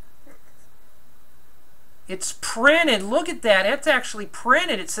 It's printed. Look at that. It's actually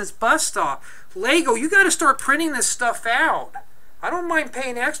printed. It says bus stop. Lego, you got to start printing this stuff out. I don't mind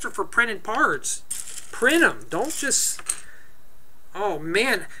paying extra for printed parts. Print them. Don't just... Oh,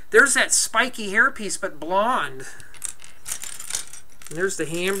 man. There's that spiky hairpiece, but blonde. And there's the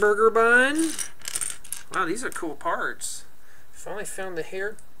hamburger bun. Wow, these are cool parts. Finally found the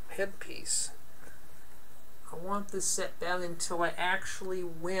headpiece. I want this set down until I actually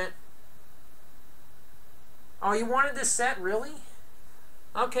went... Oh, you wanted this set, really?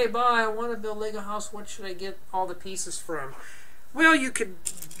 Okay, bye. I want to build Lego house. What should I get all the pieces from? Well, you could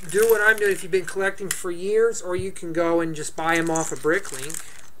do what I'm doing if you've been collecting for years, or you can go and just buy them off of Bricklink.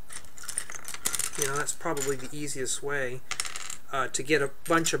 You know, that's probably the easiest way to get a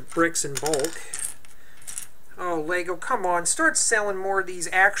bunch of bricks in bulk. Oh, Lego, come on. Start selling more of these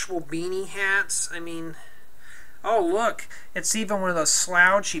actual beanie hats. I mean... Oh, look. It's even one of those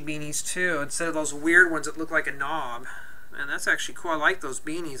slouchy beanies, too, instead of those weird ones that look like a knob. Man, that's actually cool. I like those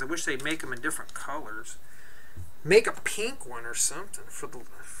beanies. I wish they'd make them in different colors. Make a pink one or something for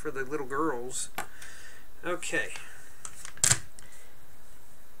the little girls. Okay.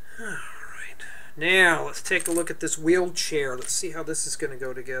 Alright. Now, let's take a look at this wheelchair. Let's see how this is going to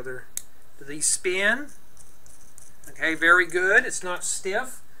go together. Do these spin? Okay, very good. It's not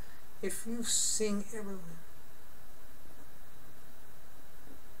stiff. If you sing everyone...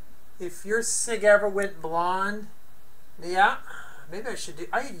 If your sig ever went blonde, yeah, maybe I should do...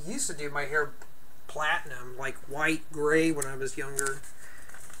 I used to do my hair platinum, like white, gray when I was younger.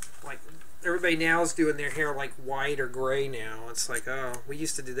 Like, everybody now is doing their hair like white or gray now. It's like, oh, we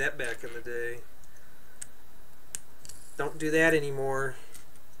used to do that back in the day. Don't do that anymore.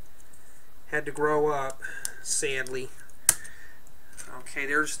 Had to grow up, sadly. Okay,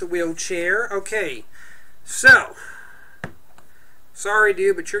 there's the wheelchair. Okay, so... Sorry,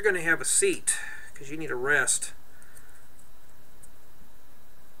 dude, but you're going to have a seat because you need a rest.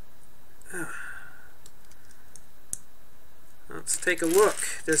 Let's take a look.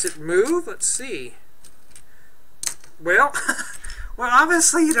 Does it move? Let's see. Well, well,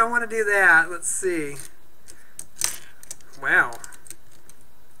 obviously you don't want to do that. Let's see. Wow.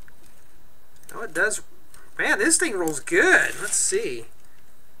 Oh, it does. Man, this thing rolls good. Let's see.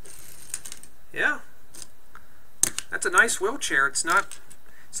 Yeah. That's a nice wheelchair. It's not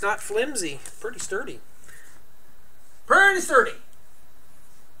flimsy. Pretty sturdy. Pretty sturdy.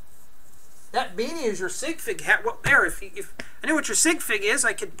 That beanie is your sig fig hat. Well, there. If I knew what your sig fig is,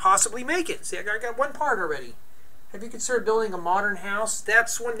 I could possibly make it. See, I got one part already. Have you considered building a modern house?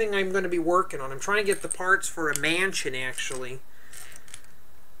 That's one thing I'm going to be working on. I'm trying to get the parts for a mansion, actually,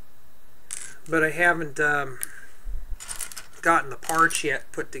 but I haven't gotten the parts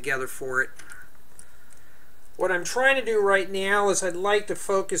yet put together for it. What I'm trying to do right now is I'd like to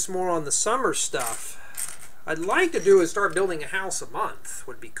focus more on the summer stuff. I'd like to do is start building a house a month.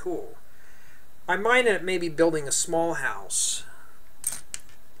 Would be cool. I might end up maybe building a small house.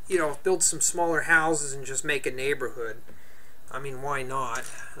 You know, build some smaller houses and just make a neighborhood. I mean, why not?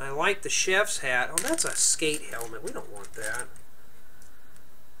 And I like the chef's hat. Oh, that's a skate helmet. We don't want that.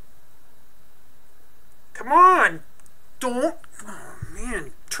 Come on! Don't... Oh,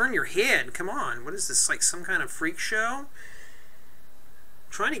 man. Turn your head. Come on. What is this, like some kind of freak show? I'm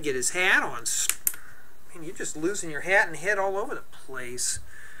trying to get his hat on. Man, you're just losing your hat and head all over the place.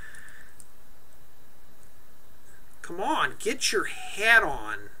 Come on, get your hat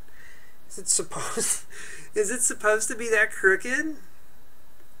on. Is it supposed to be that crooked?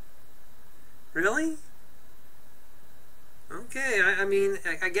 Really? Okay, I mean,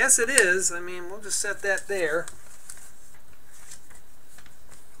 I guess it is. I mean, we'll just set that there.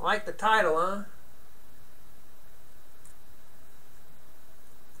 Like the title, huh?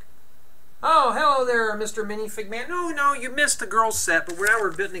 Oh, hello there, Mr. Minifig Man. No, you missed the girl set, but now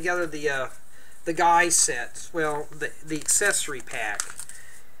we're putting together the guy set. Well, the accessory pack.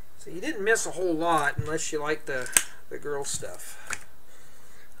 So you didn't miss a whole lot unless you like the girl stuff.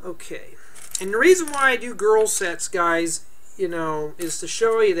 Okay. And the reason why I do girl sets, guys, you know, is to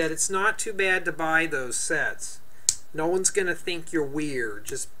show you that it's not too bad to buy those sets. No one's going to think you're weird.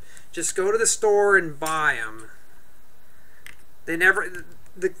 Just go to the store and buy them. They never...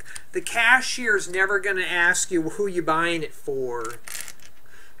 The cashier's never going to ask you who you're buying it for.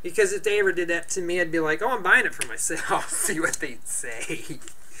 Because if they ever did that to me, I'd be like, oh, I'm buying it for myself. See what they'd say.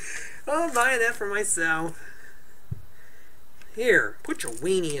 Oh, I'm buying that for myself. Here, put your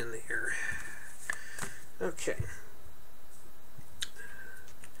weenie in there. Okay.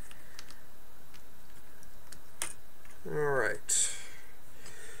 Alright.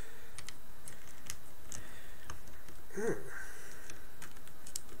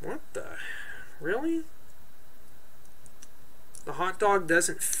 What the? Really? The hot dog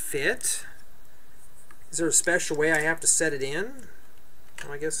doesn't fit? Is there a special way I have to set it in?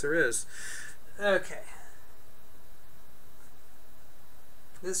 Well, I guess there is. Okay.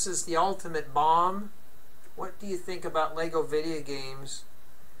 This is the ultimate bomb. What do you think about LEGO video games?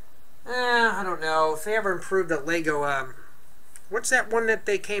 I don't know. If they ever improved that LEGO, what's that one that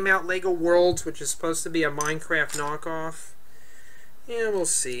they came out, LEGO Worlds, which is supposed to be a Minecraft knockoff? Yeah, we'll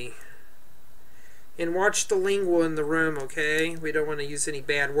see. And watch the lingua in the room, okay? We don't want to use any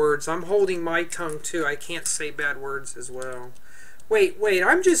bad words. I'm holding my tongue, too. I can't say bad words as well. Wait,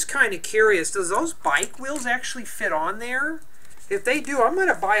 I'm just kind of curious. Does those bike wheels actually fit on there? If they do, I'm going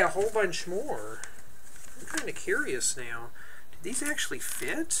to buy a whole bunch more. I'm kind of curious now. Do these actually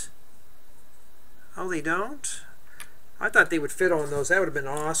fit? Oh, they don't? I thought they would fit on those. That would have been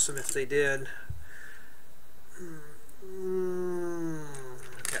awesome if they did.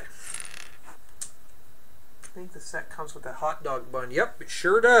 Okay. I think the set comes with a hot dog bun. Yep, it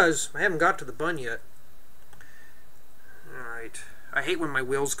sure does. I haven't got to the bun yet. Alright. I hate when my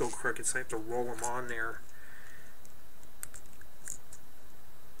wheels go crooked, so I have to roll them on there.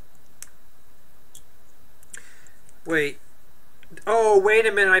 Wait. Oh, wait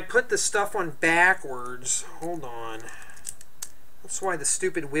a minute. I put the stuff on backwards. Hold on. That's why the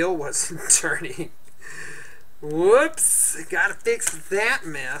stupid wheel wasn't turning. Whoops. Gotta fix that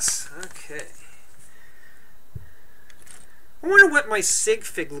mess. Okay. I wonder what my sig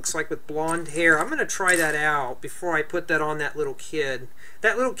fig looks like with blonde hair. I'm going to try that out before I put that on that little kid.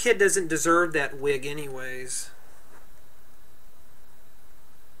 That little kid doesn't deserve that wig anyways.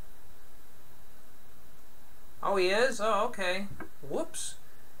 Oh, he is? Oh, okay. Whoops.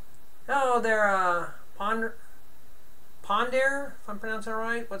 Oh, they're, Ponder, if I'm pronouncing it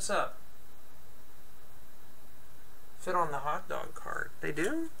right. What's up? Fit on the hot dog cart. They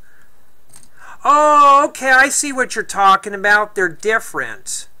do? Oh, okay. I see what you're talking about. They're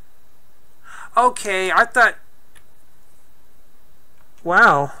different. Okay, I thought...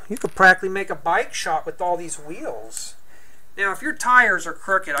 Wow, you could practically make a bike shop with all these wheels. Now, if your tires are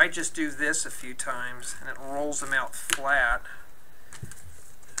crooked, I just do this a few times, and it rolls them out flat.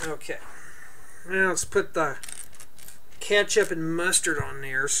 Okay. Now let's put the ketchup and mustard on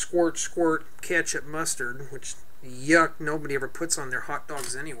there. Squirt, squirt, ketchup, mustard, which, yuck, nobody ever puts on their hot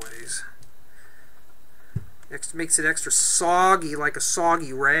dogs anyways. Next makes it extra soggy, like a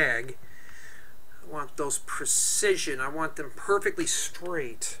soggy rag. I want those precision. I want them perfectly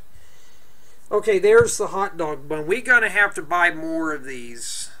straight. Okay, there's the hot dog bun. We're going to have to buy more of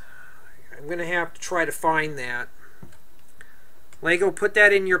these. I'm going to have to try to find that. Lego, put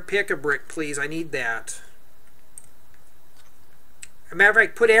that in your pick-a-brick, please. I need that. As a matter of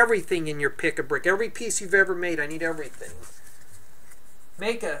fact, put everything in your pick-a-brick. Every piece you've ever made, I need everything.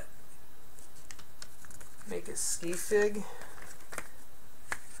 Make a ski fig.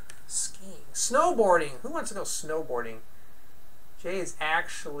 Skiing. Snowboarding. Who wants to go snowboarding? Jay is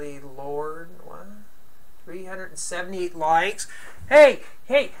actually Lord. What? 378 likes. Hey!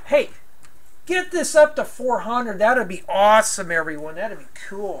 Get this up to 400. That'd be awesome, everyone. That'd be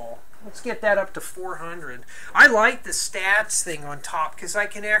cool. Let's get that up to 400. I like the stats thing on top because I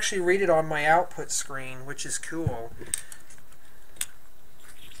can actually read it on my output screen, which is cool.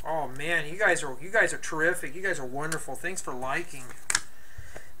 Oh man, you guys are terrific. You guys are wonderful. Thanks for liking.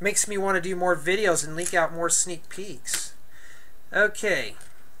 Makes me want to do more videos and leak out more sneak peeks. Okay.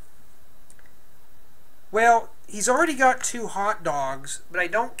 Well, he's already got 2 hot dogs, but I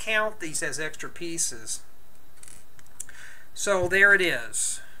don't count these as extra pieces. So there it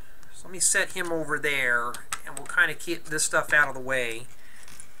is. So let me set him over there, and we'll kind of keep this stuff out of the way.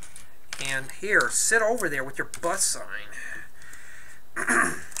 And here, sit over there with your bus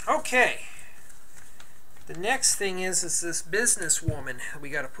sign. Okay. The next thing is this businesswoman we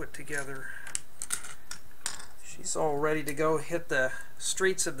got to put together. She's all ready to go hit the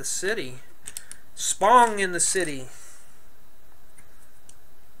streets of the city. Spong in the city.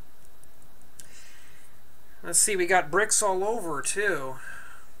 Let's see, we got bricks all over too.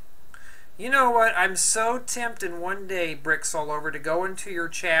 You know what? I'm so tempted one day, bricks all over, to go into your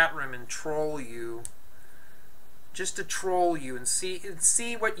chat room and troll you. Just to troll you and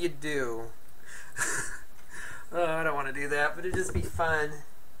see what you do. Oh, I don't want to do that, but it'd just be fun.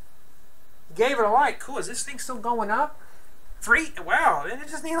 Gave it a like. Cool. Is this thing still going up? 3? Wow. It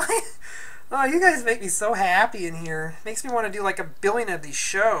just need like... Oh, you guys make me so happy in here. Makes me want to do like 1 billion of these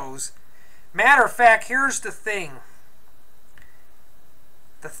shows. Matter of fact, here's the thing.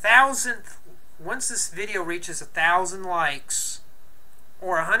 The 1,000th... Once this video reaches 1,000 likes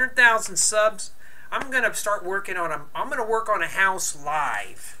or 100,000 subs, I'm going to start working on I'm going to work on a house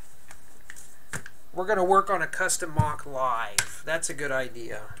live. We're going to work on a custom mock live. That's a good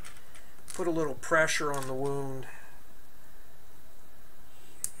idea. Put a little pressure on the wound.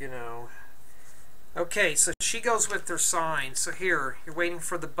 You know. Okay, so she goes with her sign. So here, you're waiting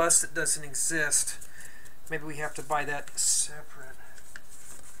for the bus that doesn't exist. Maybe we have to buy that separate.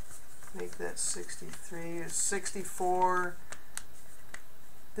 Make that 63, 64.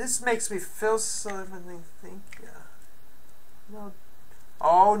 This makes me feel something. Yeah. No.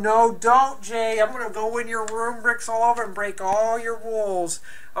 Oh no, don't, Jay. I'm gonna go in your room, bricks all over, and break all your walls.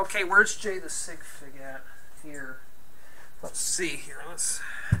 Okay, where's Jay the sig fig at? Here. Let's see here.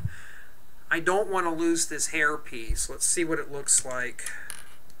 I don't want to lose this hair piece. Let's see what it looks like.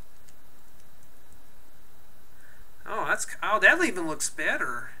 Oh, that even looks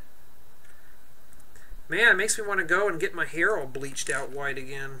better. Man, it makes me want to go and get my hair all bleached out white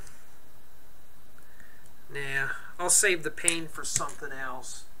again. Nah, I'll save the pain for something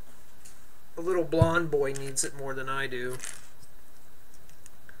else. The little blonde boy needs it more than I do.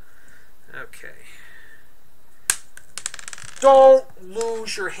 Okay. Don't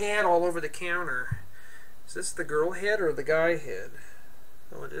lose your head all over the counter. Is this the girl head or the guy head?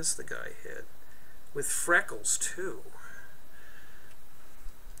 Oh, it is the guy head. With freckles, too.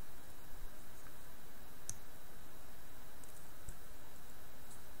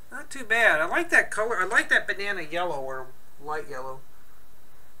 Not too bad. I like that color. I like that banana yellow or light yellow.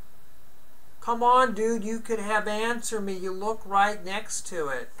 Come on, dude. You could have answered me. You look right next to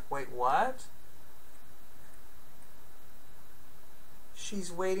it. Wait, what? She's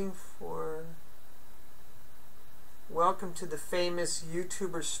waiting for... Welcome to the famous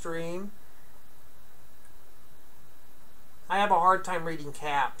YouTuber stream. I have a hard time reading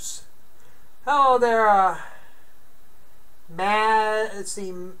caps. Hello there, let's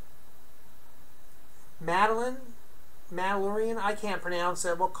see, Madeleine? I can't pronounce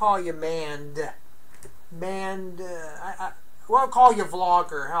it. We'll call you we'll call you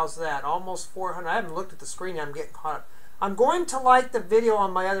Vlogger. How's that? Almost 400. I haven't looked at the screen. I'm getting caught up. I'm going to like the video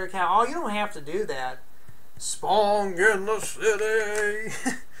on my other account. Oh, you don't have to do that. Spong in the city.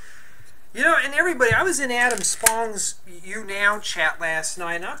 You know, and everybody, I was in Adam Spong's You Now chat last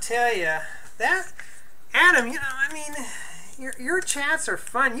night, and I'll tell you, that, Adam, you know, I mean, your chats are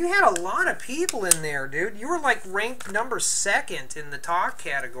fun. You had a lot of people in there, dude. You were like ranked number 2nd in the talk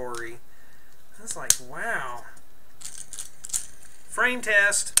category. I was like, wow. Frame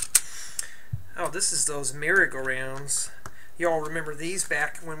test. Oh, this is those merry-go-rounds. You all remember these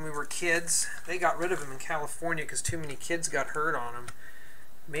back when we were kids? They got rid of them in California because too many kids got hurt on them.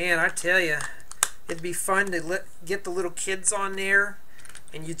 Man, I tell you, it'd be fun to get the little kids on there,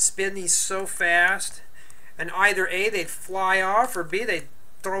 and you'd spin these so fast, and either A, they'd fly off, or B, they'd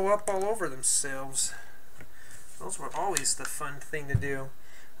throw up all over themselves. Those were always the fun thing to do.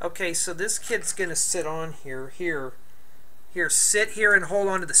 Okay, so this kid's going to sit on here. Here, sit here and hold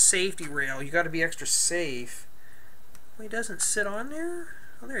on to the safety rail. You got to be extra safe. Well, he doesn't sit on there?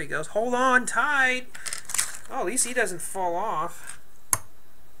 Oh, there he goes. Hold on tight. Oh, at least he doesn't fall off. I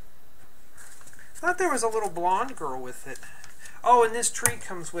thought there was a little blonde girl with it. Oh, and this tree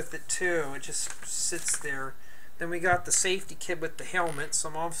comes with it too. It just sits there. Then we got the safety kid with the helmet, so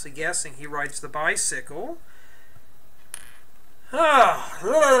I'm obviously guessing he rides the bicycle. I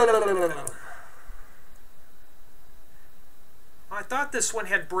thought this one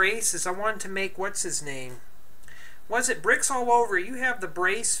had braces. I wanted to make, what's his name? Was it Bricks All Over? You have the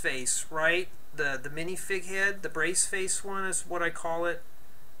brace face, right? The minifig head, the brace face one is what I call it.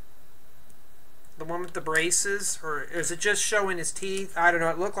 The one with the braces, or is it just showing his teeth? I don't know.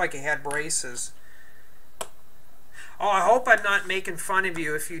 It looked like it had braces. Oh, I hope I'm not making fun of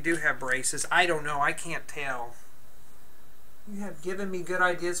you if you do have braces. I don't know. I can't tell. You have given me good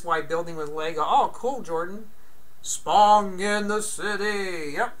ideas why building with Lego. Oh, cool, Jordan. Spong in the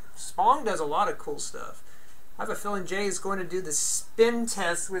city. Yep, Spong does a lot of cool stuff. I have a feeling Jay is going to do the spin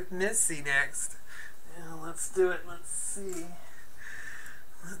test with Missy next. Yeah, let's do it. Let's see.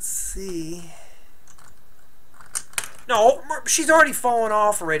 Let's see. No, she's already fallen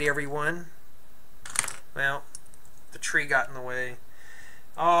off already, everyone. Well, the tree got in the way.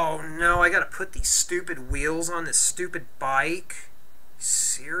 Oh no, I gotta put these stupid wheels on this stupid bike.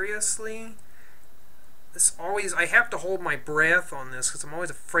 Seriously? This always, I have to hold my breath on this because I'm always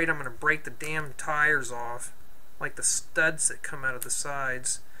afraid I'm gonna break the damn tires off. Like the studs that come out of the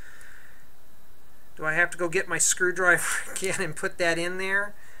sides. Do I have to go get my screwdriver again and put that in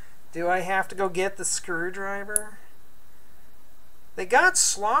there? Do I have to go get the screwdriver? They got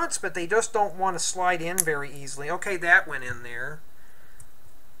slots, but they just don't want to slide in very easily. Okay, that went in there.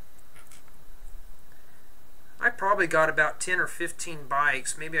 I probably got about 10 or 15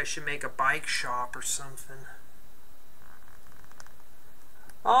 bikes. Maybe I should make a bike shop or something.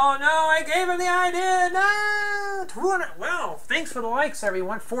 Oh no, I gave him the idea. No! 200. Well, thanks for the likes,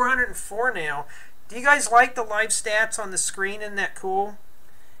 everyone. 404 now. Do you guys like the live stats on the screen? Isn't that cool?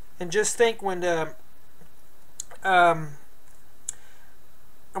 And just think when I'm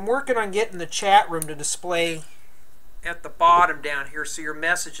working on getting the chat room to display at the bottom down here so your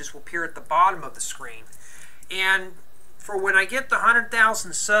messages will appear at the bottom of the screen. And for when I get the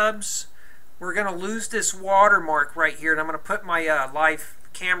 100,000 subs, we're going to lose this watermark right here, and I'm going to put my live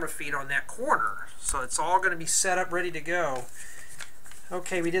camera feed on that corner. So it's all going to be set up, ready to go.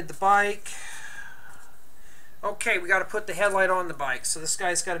 Okay, we did the bike. Okay, we got to put the headlight on the bike, so this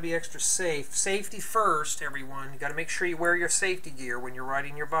guy's got to be extra safe. Safety first, everyone. You got to make sure you wear your safety gear when you're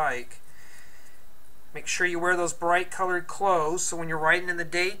riding your bike. Make sure you wear those bright colored clothes so when you're riding in the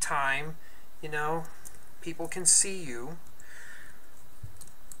daytime, you know, people can see you.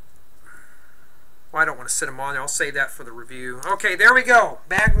 Well, I don't want to sit them on there. I'll save that for the review. Okay, there we go.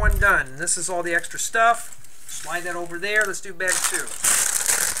 Bag one done. This is all the extra stuff. Slide that over there. Let's do bag two.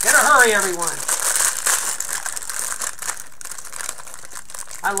 In a hurry, everyone.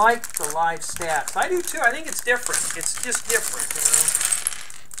 I like the live stats. I do too. I think it's different. It's just different, you know.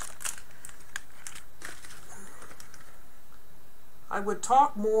 I would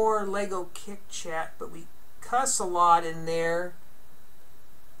talk more Lego Kick Chat, but we cuss a lot in there.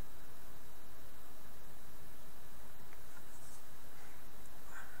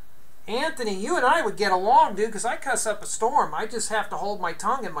 Anthony, you and I would get along, dude, because I cuss up a storm. I just have to hold my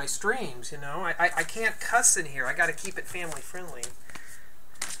tongue in my streams, you know. I can't cuss in here. I got to keep it family friendly.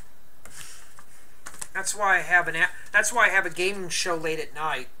 That's why I have a gaming show late at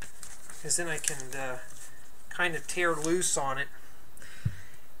night, because then I can kind of tear loose on it.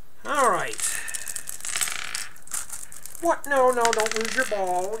 All right. What? No, don't lose your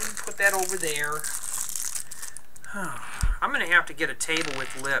ball. You put that over there. I'm going to have to get a table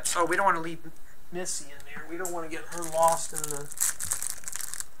with lips. Oh, we don't want to leave Missy in there. We don't want to get her lost in the...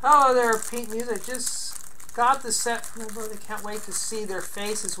 Hello there, Pete Music. Just got the set. I can't wait to see their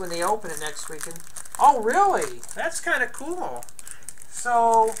faces when they open it next weekend. Oh, really? That's kind of cool.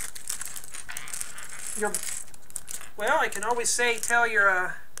 So, well, I can always tell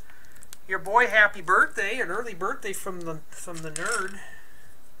your boy happy birthday, an early birthday from the nerd,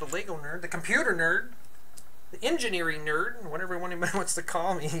 the Lego nerd, the computer nerd, the engineering nerd, whatever one wants to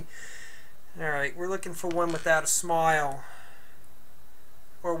call me. All right, we're looking for one without a smile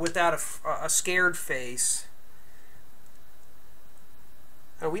or without a scared face.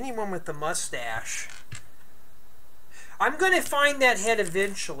 Oh, we need one with the mustache. I'm going to find that head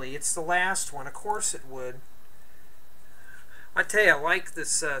eventually. It's the last one. Of course it would. I tell you, I like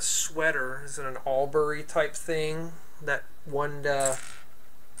this sweater. Is it an Albury type thing? That one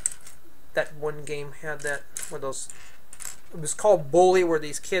game had that. One of those. It was called Bully, where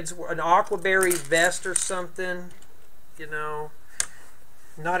these kids were an aquaberry vest or something. You know,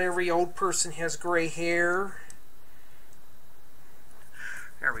 not every old person has gray hair.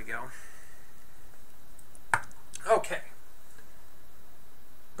 There we go. Okay.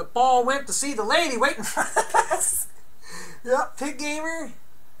 The ball went to see the lady waiting for us. Yep, Pig Gamer.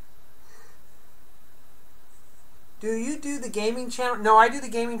 Do you do the gaming channel? No, I do the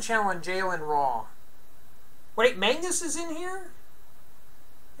gaming channel on Jail and Raw. Wait, Magnus is in here?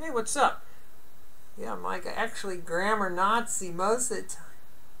 Hey, what's up? Yeah, Mike, actually grammar Nazi most of the time.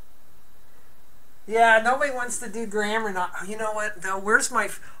 Yeah, nobody wants to do grammar. You know what, though? Where's my...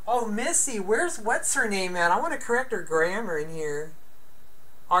 Oh, Missy, what's her name at? I want to correct her grammar in here.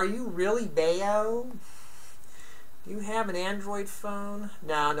 Are you really Bayo? Do you have an Android phone?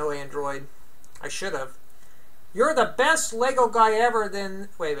 No, no Android. I should have. You're the best Lego guy ever, then...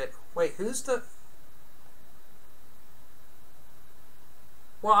 Wait, who's the...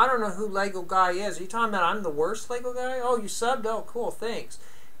 Well, I don't know who Lego guy is. Are you talking about I'm the worst Lego guy? Oh, you subbed? Oh, cool, thanks.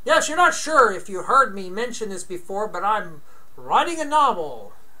 Yes, you're not sure if you heard me mention this before, but I'm writing a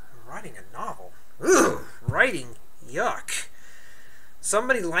novel. Writing a novel? Ugh, writing. Yuck.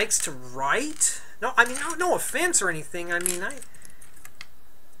 Somebody likes to write? No, I mean, no offense or anything. I mean,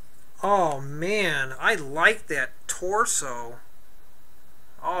 Oh, man, I like that torso.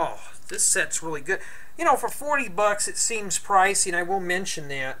 Oh, this set's really good. You know, for 40 bucks, it seems pricey, and I will mention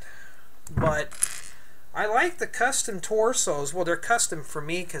that. But I like the custom torsos. Well, they're custom for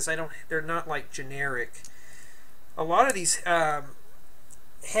me because they're not like generic. A lot of these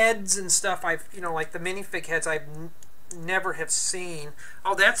heads and stuff, like the minifig heads, never have seen.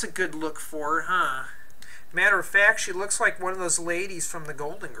 Oh, that's a good look for her, huh? Matter of fact, she looks like one of those ladies from the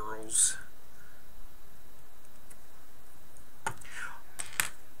Golden Girls.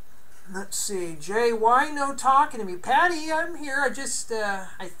 Let's see, Jay, why no talking to me? Patty, I'm here.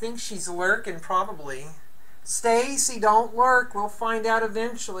 I think she's lurking, probably. Stacy, don't lurk. We'll find out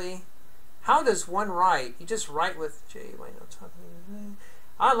eventually. How does one write? You just write with Jay, why no talking to me?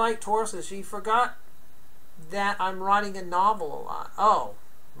 I like torsos. You forgot that I'm writing a novel a lot. Oh,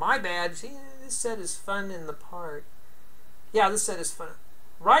 my bad. See, this set is fun in the part. Yeah, this set is fun.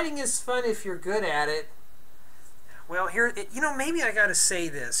 Writing is fun if you're good at it. Well, maybe I got to say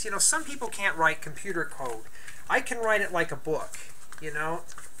this. Some people can't write computer code. I can write it like a book,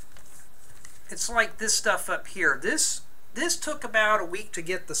 It's like this stuff up here. This took about a week to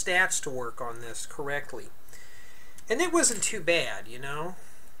get the stats to work on this correctly. And it wasn't too bad,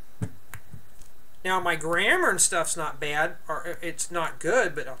 Now, my grammar and stuff's not bad, or it's not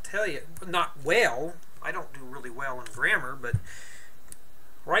good, but I'll tell you, not well. I don't do really well in grammar, but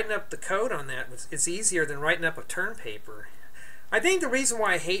writing up the code on that is easier than writing up a term paper. I think the reason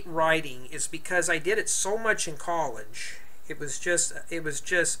why I hate writing is because I did it so much in college. It was just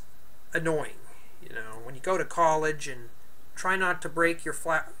annoying, when you go to college and try not to break your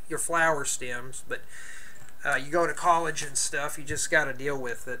flower stems, but you go to college and stuff, you just got to deal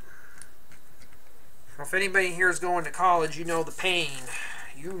with it. Well, if anybody here is going to college, you know the pain.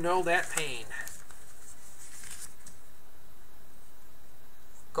 You know that pain.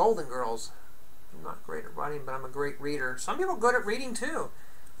 Golden Girls. I'm not great at writing, but I'm a great reader. Some people are good at reading, too.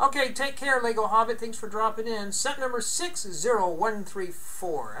 Okay, take care, Lego Hobbit. Thanks for dropping in. Set number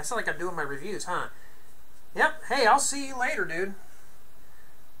 60134. I sound like I'm doing my reviews, huh? Yep. Hey, I'll see you later, dude.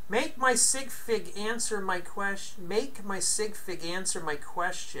 Make my sig fig answer my question. Make my sig fig answer my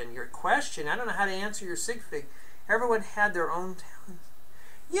question. Your question? I don't know how to answer your sig fig. Everyone had their own talent.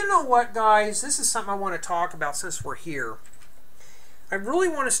 You know what, guys? This is something I want to talk about since we're here. I really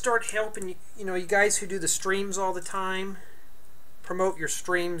want to start helping you guys who do the streams all the time, promote your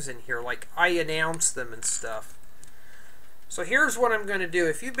streams in here, like I announce them and stuff. So here's what I'm going to do.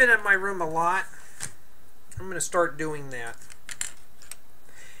 If you've been in my room a lot, I'm going to start doing that.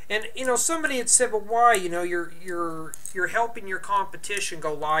 And somebody had said, well, why? You're helping your competition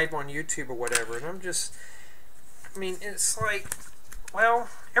go live on YouTube or whatever. And it's like, well,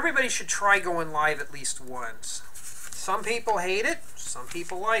 everybody should try going live at least once. Some people hate it, some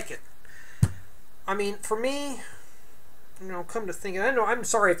people like it. I mean, for me, come to think, I know, I'm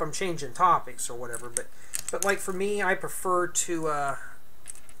sorry if I'm changing topics or whatever, but like for me, I prefer to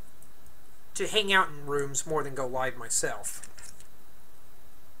hang out in rooms more than go live myself.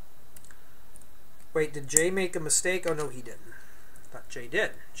 Wait, did Jay make a mistake? Oh, no, he didn't. I thought Jay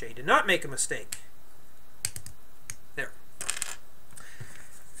did. Jay did not make a mistake. There.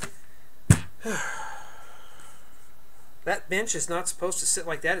 That bench is not supposed to sit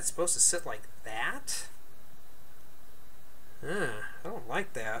like that. It's supposed to sit like that? I don't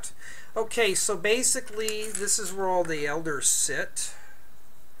like that. Okay, so basically, this is where all the elders sit.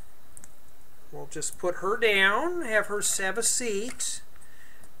 We'll just put her down, have her have a seat.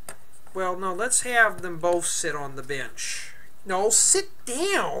 Well, no, let's have them both sit on the bench. No, sit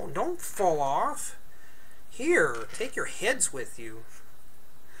down. Don't fall off. Here, take your heads with you.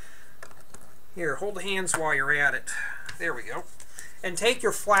 Here, hold hands while you're at it. There we go. And take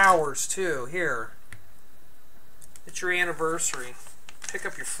your flowers, too. Here. It's your anniversary. Pick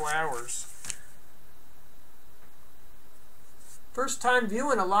up your flowers. First time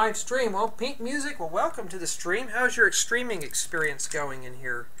viewing a live stream. Well, Pink Music, well, welcome to the stream. How's your streaming experience going in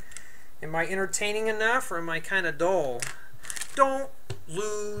here? Am I entertaining enough or am I kind of dull? Don't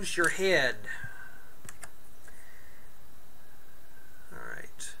lose your head.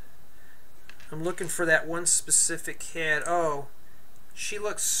 Alright. I'm looking for that one specific head. Oh, she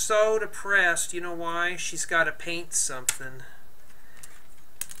looks so depressed. You know why? She's got to paint something.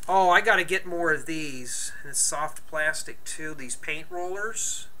 Oh, I got to get more of these. And it's soft plastic too, these paint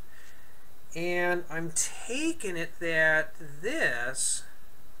rollers. And I'm taking it that this...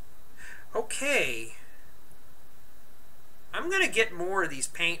 Okay. I'm going to get more of these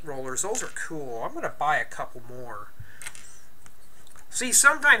paint rollers. Those are cool. I'm going to buy a couple more. See,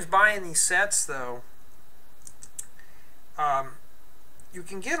 sometimes buying these sets, though, you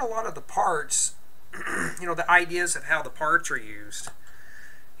can get a lot of the parts, you know, the ideas of how the parts are used.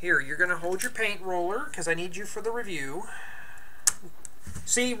 Here, you're going to hold your paint roller, because I need you for the review.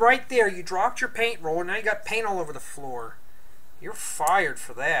 See, right there, you dropped your paint roller, now you got paint all over the floor. You're fired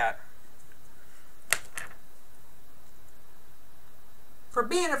for that. For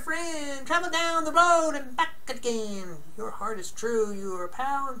being a friend, travel down the road and back again. Your heart is true, you are a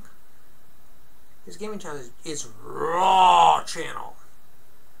pal. His gaming channel is Raw channel.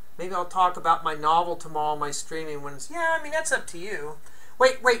 Maybe I'll talk about my novel tomorrow, my streaming ones. Yeah, I mean, that's up to you.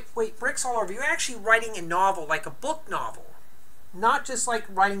 Wait, bricks all over. You're actually writing a novel, like a book novel. Not just like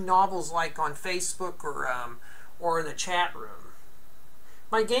writing novels like on Facebook or in the chat room.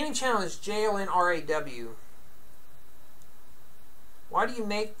 My gaming channel is JLNRAW. Why do you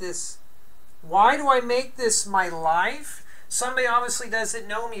make this? Why do I make this my life? Somebody obviously doesn't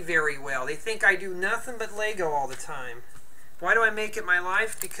know me very well. They think I do nothing but Lego all the time. Why do I make it my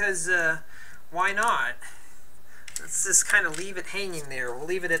life? Because, why not? Let's just kind of leave it hanging there. We'll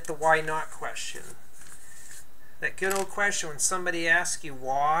leave it at the why not question. That good old question when somebody asks you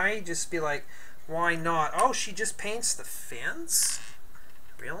why, just be like, why not? Oh, she just paints the fence?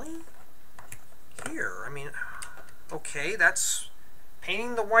 Really? Here, I mean, okay, that's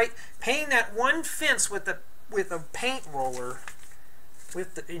painting that one fence with a paint roller.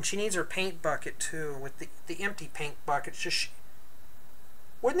 And she needs her paint bucket too, with the empty paint bucket.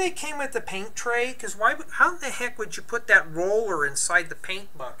 Wouldn't they came with the paint tray? Because how the heck would you put that roller inside the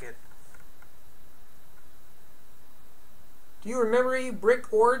paint bucket? Do you remember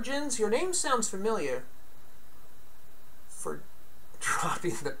Brick Origins? Your name sounds familiar. For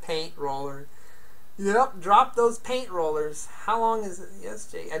dropping the paint roller. Yep, drop those paint rollers. How long is it?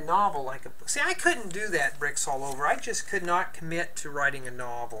 Yes, Jay. A novel, like a book. See, I couldn't do that, Bricks All Over. I just could not commit to writing a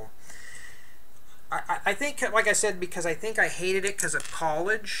novel. I think, like I said, because I think I hated it because of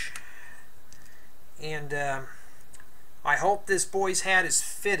college. And I hope this boy's hat is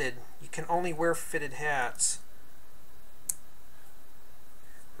fitted. You can only wear fitted hats.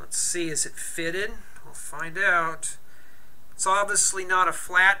 Let's see, is it fitted? We'll find out. It's obviously not a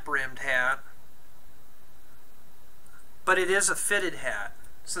flat-brimmed hat. But it is a fitted hat.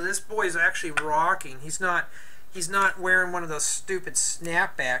 So this boy's actually rocking. He's not wearing one of those stupid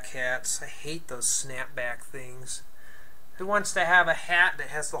snapback hats. I hate those snapback things. Who wants to have a hat that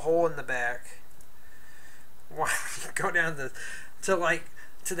has the hole in the back? Why don't you go down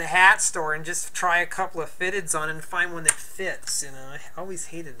to the hat store and just try a couple of fitteds on and find one that fits, you know? I always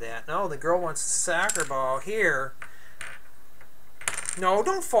hated that. No, the girl wants a soccer ball. Here. No,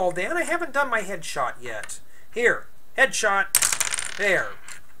 don't fall down. I haven't done my headshot yet. Here. Headshot. There.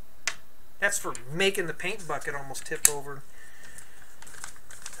 That's for making the paint bucket almost tip over.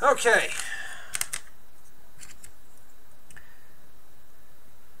 Okay.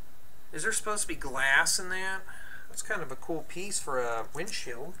 Is there supposed to be glass in that? That's kind of a cool piece for a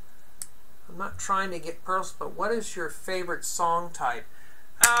windshield. I'm not trying to get personal, but what is your favorite song type?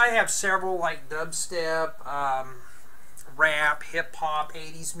 I have several, like dubstep, rap, hip-hop,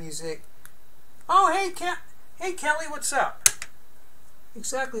 80s music. Oh, hey, Kelly, what's up?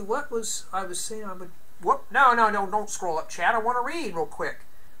 Exactly what was I was saying? I would. Whoop! No, don't scroll up, chat. I want to read real quick.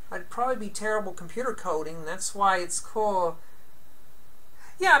 I'd probably be terrible computer coding. That's why it's cool.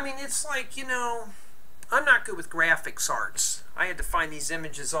 Yeah, I mean, it's like, you know, I'm not good with graphics arts. I had to find these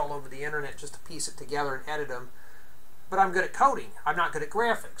images all over the internet just to piece it together and edit them. But I'm good at coding. I'm not good at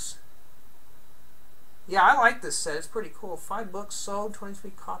graphics. Yeah, I like this set. It's pretty cool. 5 books sold,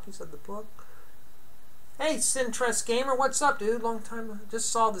 23 copies of the book. Hey, Sintress Gamer, what's up, dude? Long time.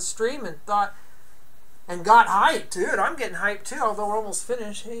 Just saw the stream and thought, and got hyped, dude. I'm getting hyped too, although we're almost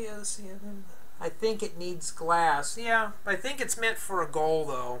finished. Hey, let's see. I think it needs glass. Yeah, I think it's meant for a goal,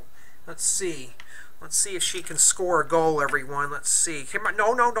 though. Let's see. Let's see if she can score a goal, everyone. Let's see. Come on.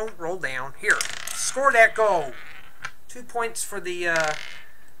 No, no, don't roll down. Here, score that goal. 2 points for the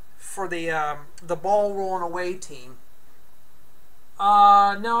ball rolling away team.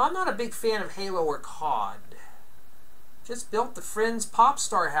 No, I'm not a big fan of Halo or COD. Just built the Friends Pop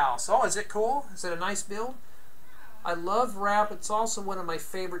Star house. Oh, is it cool? Is it a nice build? I love rap. It's also one of my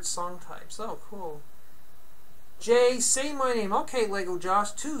favorite song types. Oh, cool. Jay, say my name. Okay, Lego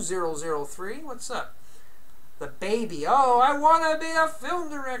Josh 2003. What's up? The baby. Oh, I want to be a film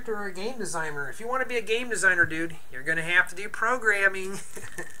director or a game designer. If you want to be a game designer, dude, you're going to have to do programming.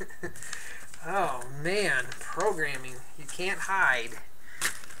 Oh, man. Programming. You can't hide.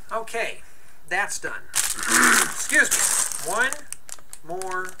 Okay. That's done. Excuse me. One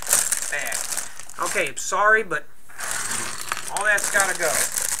more bag. Okay, sorry, but all that's got to go.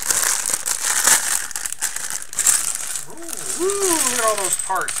 Ooh, look at all those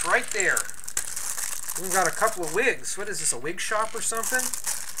parts right there. We've got a couple of wigs. What is this, a wig shop or something?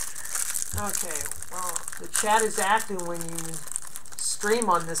 Okay, well, the chat is active when you stream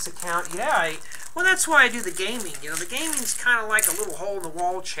on this account. Yeah, well, that's why I do the gaming. You know, the gaming's kind of like a little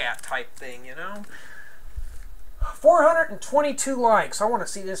hole-in-the-wall chat type thing, you know? 422 likes. I want to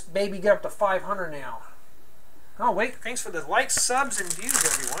see this baby get up to 500 now. Oh, wait, thanks for the likes, subs, and views,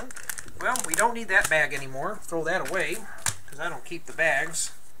 everyone. Well, we don't need that bag anymore. Throw that away, because I don't keep the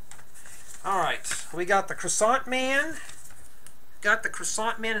bags. Alright, we got the Croissant Man. Got the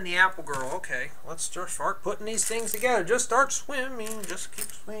Croissant Man and the Apple Girl. Okay, let's just start putting these things together. Just start swimming. Just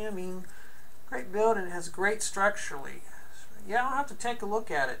keep swimming. Great build, and it has great structurally. Yeah, I'll have to take a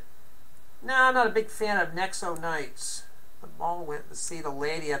look at it. No, I'm not a big fan of Nexo Nights. The ball went to see the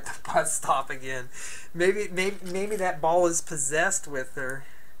lady at the bus stop again. Maybe that ball is possessed with her.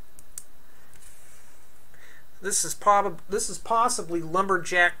 This is possibly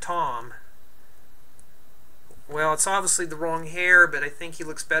Lumberjack Tom. Well, it's obviously the wrong hair, but I think he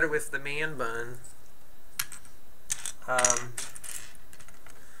looks better with the man bun.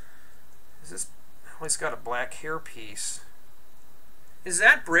 Is this? Oh, he's got a black hair piece. Is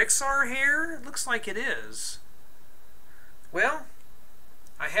that Brixar hair? It looks like it is. Well,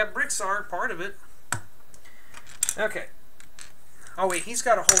 I have Brixar, part of it. Okay. Oh wait, he's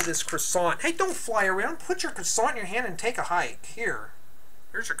got to hold this croissant. Hey, don't fly around. Put your croissant in your hand and take a hike. Here.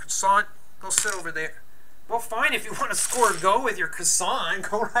 Here's your croissant. Go sit over there. Well, fine, if you want to score a goal with your croissant,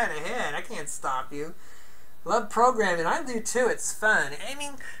 go right ahead. I can't stop you. Love programming. I do too. It's fun. I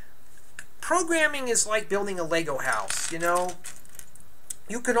mean, programming is like building a Lego house, you know?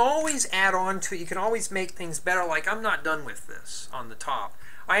 You can always add on to it. You can always make things better. Like, I'm not done with this on the top.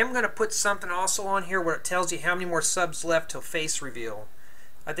 I am going to put something also on here where it tells you how many more subs left till face reveal.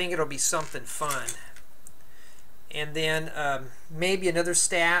 I think it'll be something fun. And then maybe another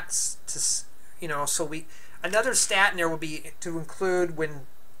stats to, you know, so another stat in there will be to include when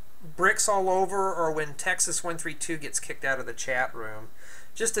Bricks All Over or when Texas 132 gets kicked out of the chat room,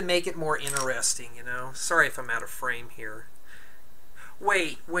 just to make it more interesting, you know. Sorry if I'm out of frame here.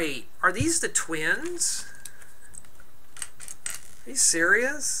 Wait, are these the twins? Are you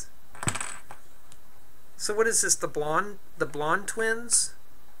serious? So what is this, the blonde twins?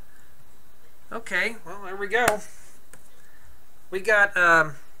 Okay, well, there we go. We got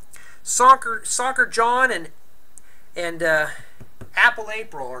Soccer John and Apple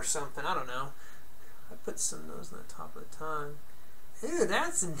April or something. I don't know. I put some of those on the top of the tongue. Ew,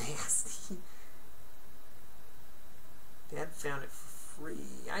 that's nasty. Dad found it for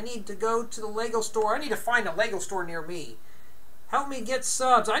free. I need to go to the Lego store. I need to find a Lego store near me. Help me get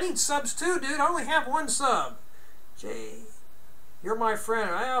subs. I need subs too, dude. I only have one sub. Jay, you're my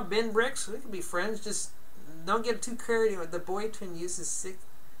friend. Well, Ben Bricks, we can be friends. Just don't get too carried away. The boy twin uses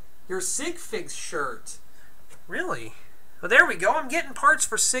your Sig Figs shirt. Really? Well, there we go. I'm getting parts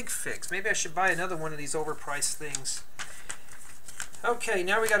for Sig Figs. Maybe I should buy another one of these overpriced things. Okay,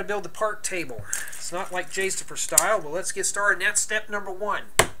 now we got to build the part table. It's not like Jayster style, but let's get started. And that's step number 1.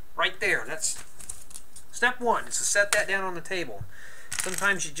 Right there. That's step 1 is to set that down on the table.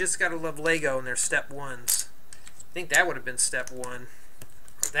 Sometimes you just got to love Lego and their step 1s. I think that would have been step 1. Or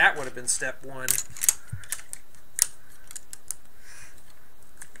that would have been step 1.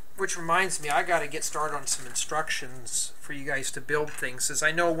 Which reminds me, I got to get started on some instructions for you guys to build things. As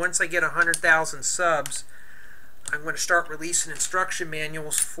I know, once I get 100,000 subs, I'm going to start releasing instruction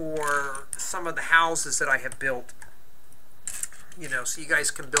manuals for some of the houses that I have built. You know, so you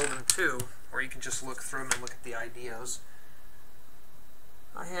guys can build them too, or you can just look through them and look at the ideas.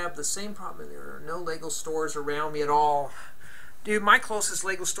 I have the same problem. There are no Lego stores around me at all. Dude, my closest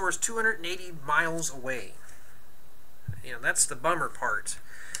Lego store is 280 miles away. You know, that's the bummer part.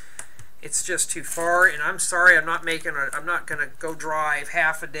 It's just too far, and I'm sorry, I'm not going to go drive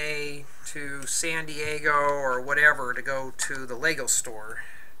half a day to San Diego or whatever to go to the Lego store.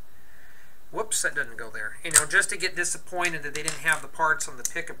 Whoops, that doesn't go there. You know, just to get disappointed that they didn't have the parts on the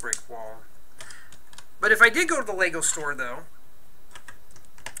pick-a-brick wall. But if I did go to the Lego store, though,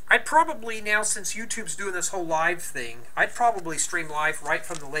 I'd probably, now since YouTube's doing this whole live thing, I'd probably stream live right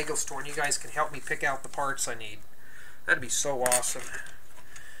from the Lego store, and you guys can help me pick out the parts I need. That'd be so awesome.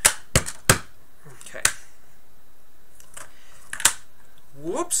 Okay.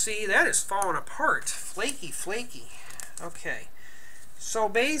 Whoopsie, that is falling apart. Flaky, flaky. Okay. So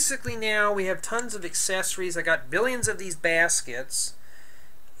basically now we have tons of accessories. I got billions of these baskets.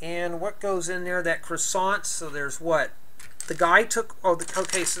 And what goes in there? That croissant. So there's what? The guy took... Oh,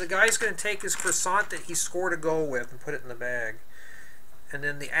 okay, so the guy's going to take his croissant that he scored a goal with and put it in the bag. And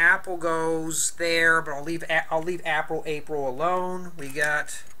then the apple goes there, but I'll leave April alone. We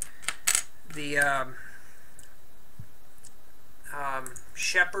got the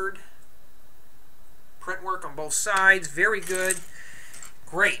shepherd print work on both sides. Very good.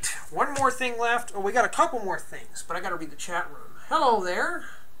 Great. One more thing left. Oh, we got a couple more things, but I got to read the chat room. Hello there.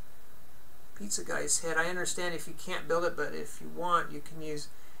 Pizza Guy's head. I understand if you can't build it, but if you want, you can use...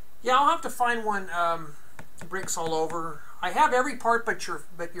 Yeah, I'll have to find one bricks all over. I have every part but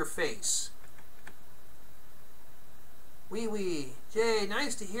your face. Wee. Jay,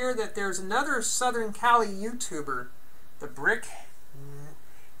 nice to hear that there's another Southern Cali YouTuber, the Brick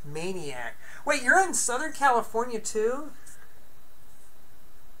Maniac. Wait, you're in Southern California too?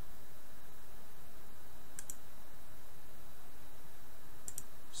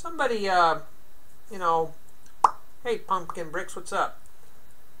 Somebody, you know, hey Pumpkin Bricks, what's up?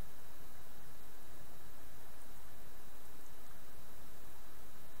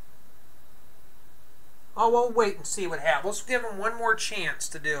 Oh, we'll wait and see what happens. Let's give him one more chance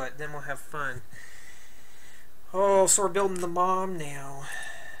to do it, then we'll have fun. Oh, so we're building the mom now.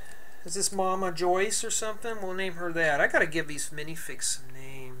 Is this Mama Joyce or something? We'll name her that. I gotta give these minifigs some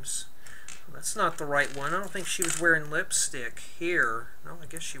names. That's not the right one. I don't think she was wearing lipstick here. No, I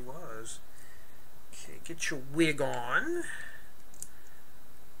guess she was. Okay, get your wig on.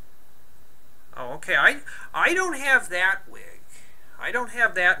 Oh, okay. I don't have that wig. I don't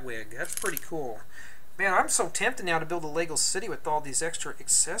have that wig. That's pretty cool. Man, I'm so tempted now to build a Lego city with all these extra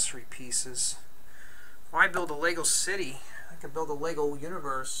accessory pieces. Why build a Lego city? I could build a Lego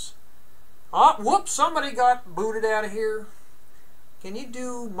universe. Oh, whoops, somebody got booted out of here. Can you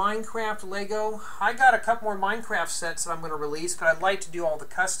do Minecraft Lego? I got a couple more Minecraft sets that I'm going to release, but I'd like to do all the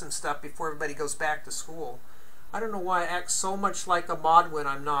custom stuff before everybody goes back to school. I don't know why I act so much like a mod when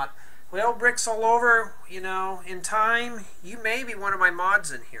I'm not. Well, Bricks All Over, you know, in time, you may be one of my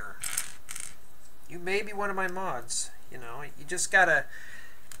mods in here. You may be one of my mods. You know, you just gotta,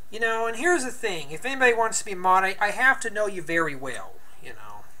 you know, and here's the thing. If anybody wants to be a mod, I have to know you very well, you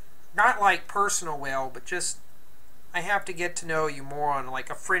know. Not like personal well, but just, I have to get to know you more on like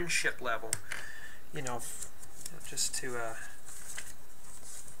a friendship level. You know, just to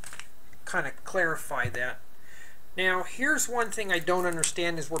kind of clarify that. Now, here's one thing I don't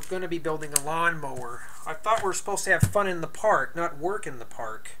understand is we're going to be building a lawnmower. I thought we were supposed to have fun in the park, not work in the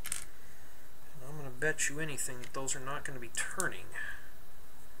park. And I'm going to bet you anything that those are not going to be turning.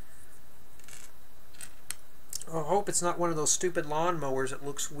 I hope it's not one of those stupid lawnmowers that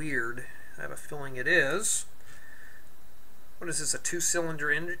looks weird. I have a feeling it is. What is this, a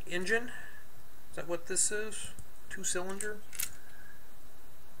two-cylinder engine? Is that what this is? Two-cylinder?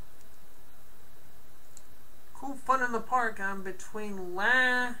 Cool fun in the park. I'm between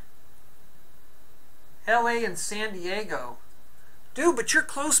LA and San Diego. Dude, but you're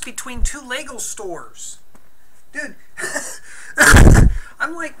close between two Lego stores. Dude,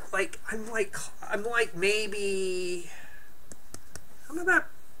 I'm about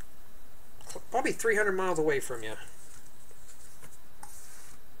probably 300 miles away from you.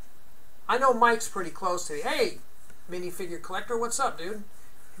 I know Mike's pretty close to you. Hey, minifigure collector, what's up, dude?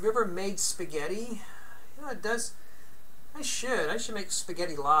 Have you ever made spaghetti? Yeah, it does. I should make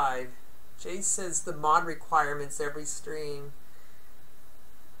spaghetti live. Jay says the mod requirements every stream.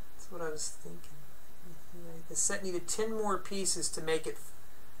 That's what I was thinking. The set needed 10 more pieces to make it.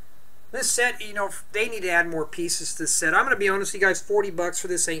 This set, you know, they need to add more pieces to this set. I'm going to be honest with you guys, 40 bucks for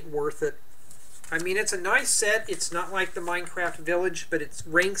this ain't worth it. I mean, it's a nice set. It's not like the Minecraft Village, but it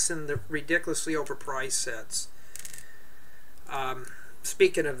ranks in the ridiculously overpriced sets.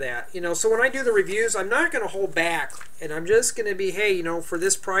 Speaking of that, you know, so when I do the reviews, I'm not going to hold back, and I'm just going to be, hey, you know, for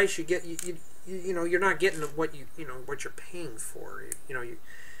this price, you get, you know, you're not getting what what you're paying for. You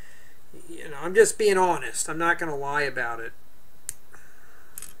know, I'm just being honest. I'm not going to lie about it.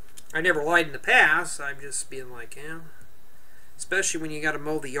 I never lied in the past. I'm just being like, yeah. Especially when you got to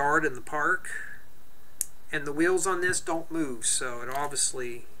mow the yard in the park. And the wheels on this don't move, so it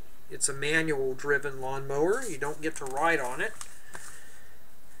obviously, it's a manual driven lawnmower. You don't get to ride on it.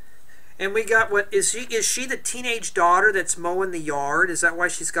 And we got, what is she the teenage daughter that's mowing the yard? Is that why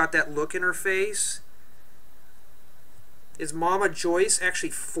she's got that look in her face? Is Mama Joyce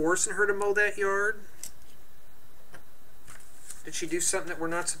actually forcing her to mow that yard? Did she do something that we're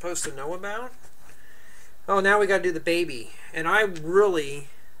not supposed to know about? Oh, now we got to do the baby. And I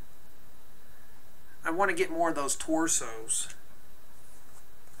want to get more of those torsos.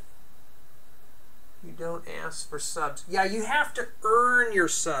 You don't ask for subs. Yeah, you have to earn your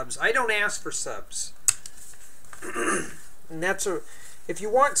subs. I don't ask for subs. And if you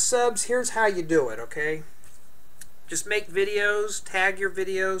want subs, here's how you do it, okay? Just make videos, tag your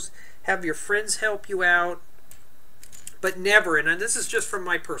videos, have your friends help you out. But never, and this is just from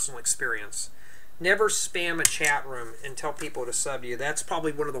my personal experience, never spam a chat room and tell people to sub you. That's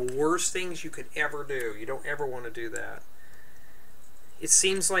probably one of the worst things you could ever do. You don't ever want to do that. It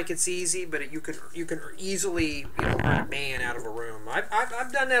seems like it's easy, but you can easily earn a man out of a room.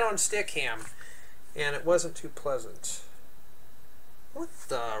 I've done that on Stickam, and it wasn't too pleasant. What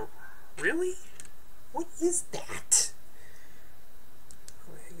the? Really? What is that?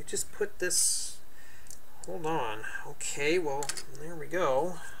 You just put this. Hold on. Okay, well, there we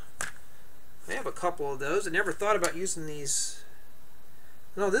go. I have a couple of those. I never thought about using these.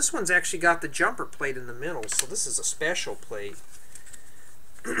 No, this one's actually got the jumper plate in the middle, so this is a special plate.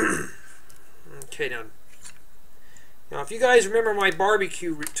 Okay, now if you guys remember my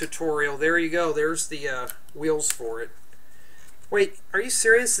barbecue tutorial, there you go. There's the wheels for it. Wait, are you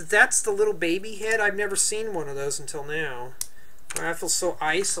serious? That's the little baby head? I've never seen one of those until now. I feel so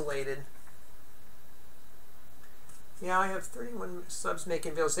isolated. Yeah, I have 31 subs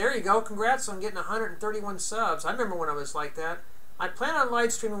making videos. There you go. Congrats on getting 131 subs. I remember when I was like that. I plan on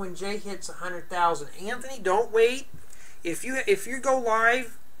live streaming when Jay hits 100,000. Anthony, don't wait. If you go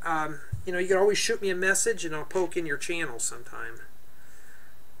live, you know, you can always shoot me a message and I'll poke in your channel sometime.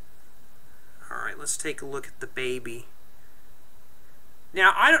 Alright, let's take a look at the baby.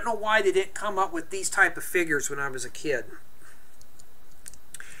 Now, I don't know why they didn't come up with these type of figures when I was a kid.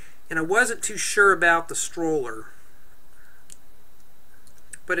 And I wasn't too sure about the stroller.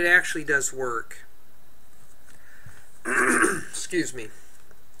 But it actually does work. Excuse me.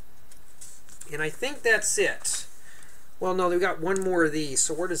 And I think that's it. Well, no, we've got one more of these,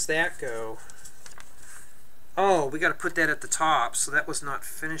 so where does that go? Oh, we got to put that at the top, so that was not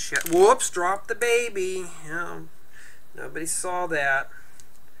finished yet. Whoops, dropped the baby. Yeah, nobody saw that.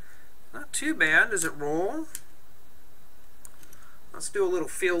 Not too bad. Does it roll? Let's do a little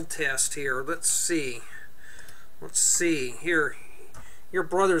field test here. Let's see. Let's see. Here, your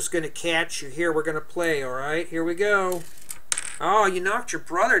brother's going to catch you. Here, we're going to play, all right? Here we go. Oh, you knocked your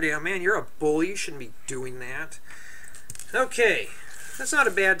brother down. Man, you're a bully. You shouldn't be doing that. Okay, that's not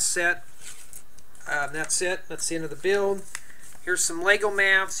a bad set. That's it. That's the end of the build. Here's some Lego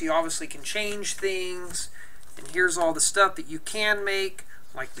maps. You obviously can change things. And here's all the stuff that you can make.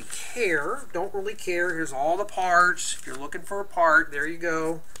 Like we care. Don't really care. Here's all the parts. If you're looking for a part, there you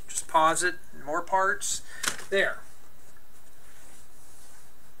go. Just pause it. More parts. There.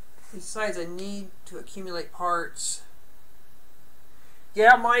 Besides, I need to accumulate parts.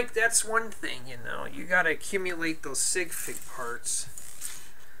 Yeah, Mike, that's one thing, you know. You got to accumulate those sig fig parts.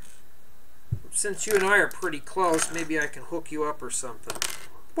 Since you and I are pretty close, maybe I can hook you up or something.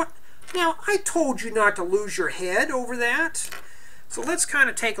 What? Now, I told you not to lose your head over that. So let's kind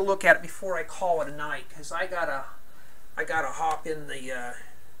of take a look at it before I call it a night, because I gotta hop in the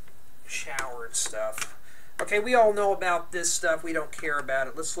shower and stuff. Okay, we all know about this stuff. We don't care about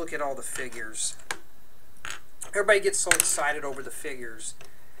it. Let's look at all the figures. Everybody gets so excited over the figures.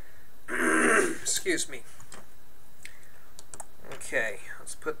 Excuse me. Okay,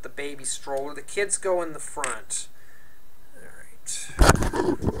 let's put the baby stroller. The kids go in the front. Alright.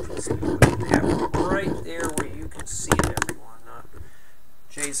 Let's put that right there where you can see it, everyone.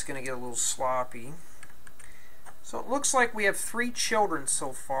 Jay's going to get a little sloppy. So it looks like we have 3 children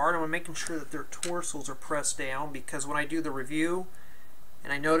so far, and I'm making sure that their torsos are pressed down, because when I do the review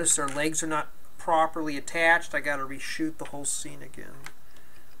and I notice their legs are not properly attached, I got to reshoot the whole scene again,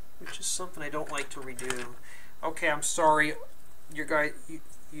 which is something I don't like to redo. Okay, I'm sorry.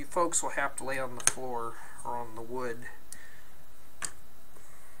 You folks will have to lay on the floor or on the wood.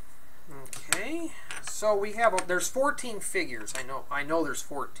 Okay, so we have there's 14 figures. I know there's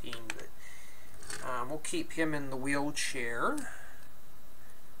 14, but we'll keep him in the wheelchair.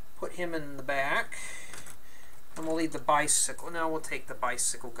 Put him in the back. And we'll leave the bicycle. Now we'll take the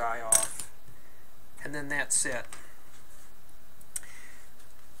bicycle guy off. And then that's it.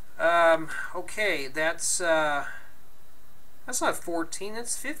 Okay, that's not 14,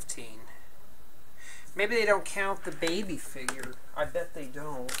 that's 15. Maybe they don't count the baby figure. I bet they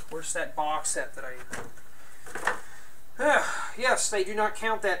don't. Where's that box set that I... yes, they do not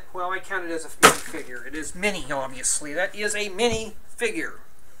count that. Well, I count it as a mini figure. It is mini, obviously. That is a mini figure.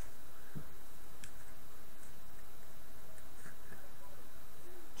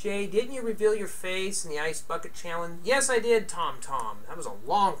 Jay, didn't you reveal your face in the Ice Bucket Challenge? Yes, I did, Tom. That was a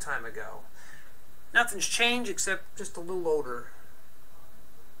long time ago. Nothing's changed except just a little older.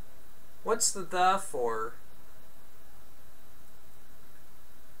 What's the for?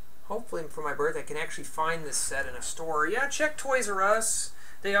 Hopefully for my birthday I can actually find this set in a store. Yeah, check Toys R Us.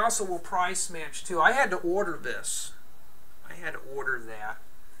 They also will price match too. I had to order this. I had to order that.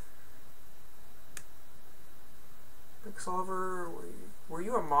 Quicksilver, were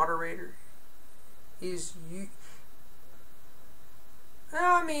you a moderator? Is you...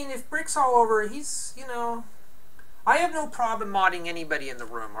 Well, I mean, if Brick's all over, he's, you know... I have no problem modding anybody in the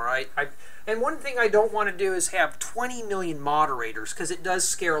room, alright? And one thing I don't want to do is have 20 million moderators, because it does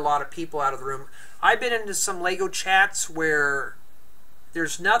scare a lot of people out of the room. I've been into some LEGO chats where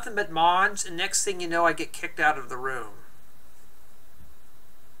there's nothing but mods, and next thing you know, I get kicked out of the room.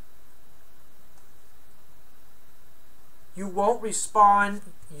 You won't respond.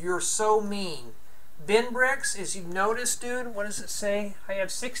 You're so mean. Ben Bricks, as you've noticed, dude, what does it say? I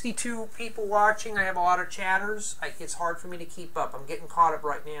have 62 people watching. I have a lot of chatters. It's hard for me to keep up. I'm getting caught up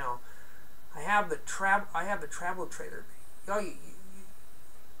right now. I have the travel trailer.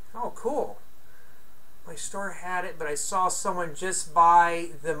 Oh, cool. My store had it, but I saw someone just buy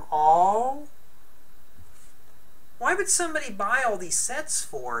them all. Why would somebody buy all these sets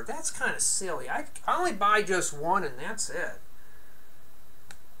for? That's kind of silly. I only buy just one and that's it.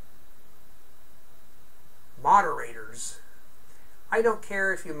 Moderators. I don't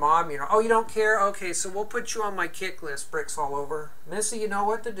care if you mod me or not. Oh, you don't care? Okay, so we'll put you on my kick list, Bricks all over. Missy, you know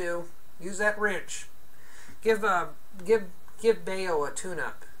what to do. Use that wrench. Give Bayo a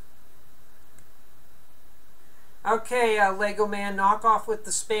tune-up. Okay, Lego Man, knock off with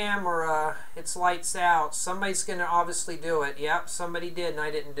the spam or it's lights out. Somebody's going to obviously do it. Yep, somebody did and I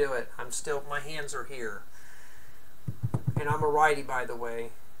didn't do it. I'm still, my hands are here. And I'm a righty, by the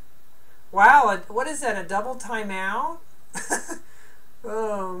way. Wow, what is that, a double timeout?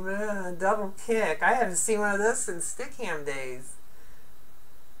 Oh man, a double kick. I haven't seen one of those since Stickham days.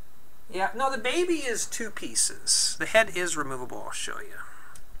 Yeah, no, the baby is 2 pieces. The head is removable, I'll show you.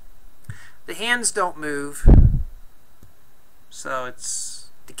 The hands don't move. So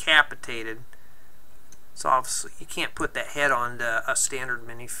it's decapitated. So obviously you can't put that head on a standard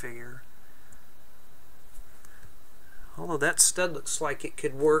minifigure. Although that stud looks like it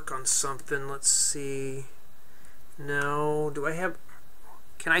could work on something. Let's see. No, do I have...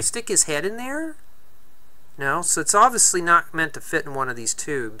 Can I stick his head in there? No, so it's obviously not meant to fit in one of these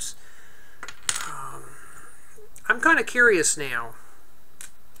tubes. I'm kind of curious now.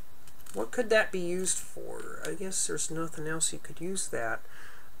 What could that be used for? I guess there's nothing else you could use that.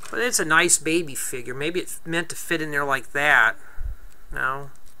 But it's a nice baby figure. Maybe it's meant to fit in there like that. No.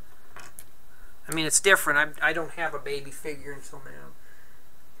 I mean, it's different. I don't have a baby figure until now.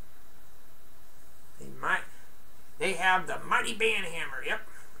 They have the Mighty Band Hammer. Yep.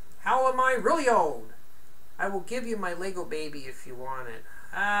 How am I really old? I will give you my Lego baby if you want it.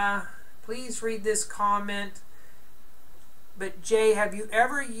 Please read this comment. But Jay, have you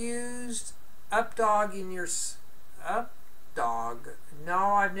ever used Updog in your... Updog? No,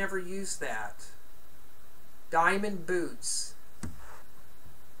 I've never used that. Diamond boots.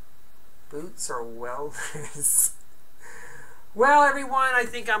 Boots are welders. Well, everyone, I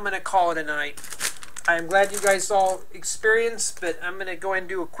think I'm going to call it a night. I'm glad you guys all experienced, but I'm going to go and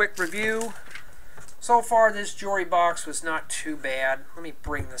do a quick review. So far, this jewelry box was not too bad. Let me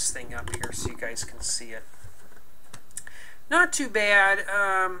bring this thing up here so you guys can see it. Not too bad.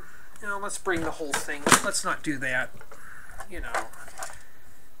 You know, let's bring the whole thing. Let's not do that. You know.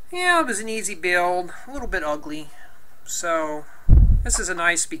 Yeah, it was an easy build. A little bit ugly. So, this is a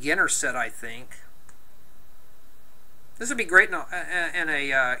nice beginner set, I think. This would be great in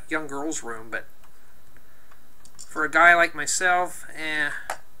a young girl's room, but for a guy like myself,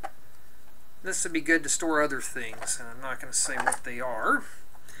 this would be good to store other things, and I'm not going to say what they are.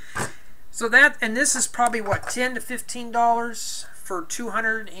 So that, and this is probably what, $10 to $15 for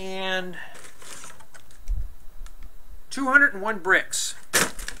 201 bricks.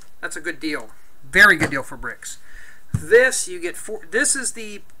 That's a good deal. Very good deal for bricks. This you get this is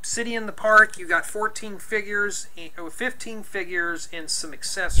the City in the Park. You got 14 figures, 15 figures, and some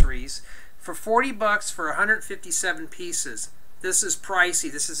accessories for $40 for 157 pieces. This is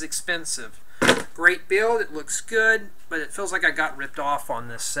pricey. This is expensive. Great build. It looks good, but it feels like I got ripped off on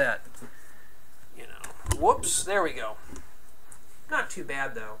this set. You know. Whoops. There we go. Not too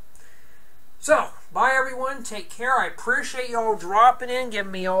bad though. So, bye everyone. Take care. I appreciate you all dropping in,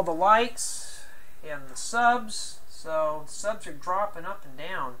 giving me all the likes and the subs. So, subs are dropping up and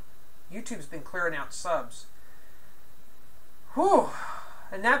down. YouTube's been clearing out subs. Whew.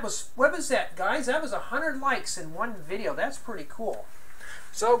 And that was, what was that, guys? That was 100 likes in one video. That's pretty cool.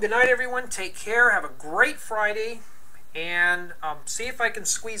 So, good night, everyone. Take care. Have a great Friday. And see if I can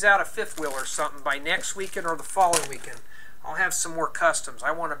squeeze out a fifth wheel or something by next weekend or the following weekend. I'll have some more customs.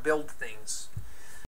 I want to build things.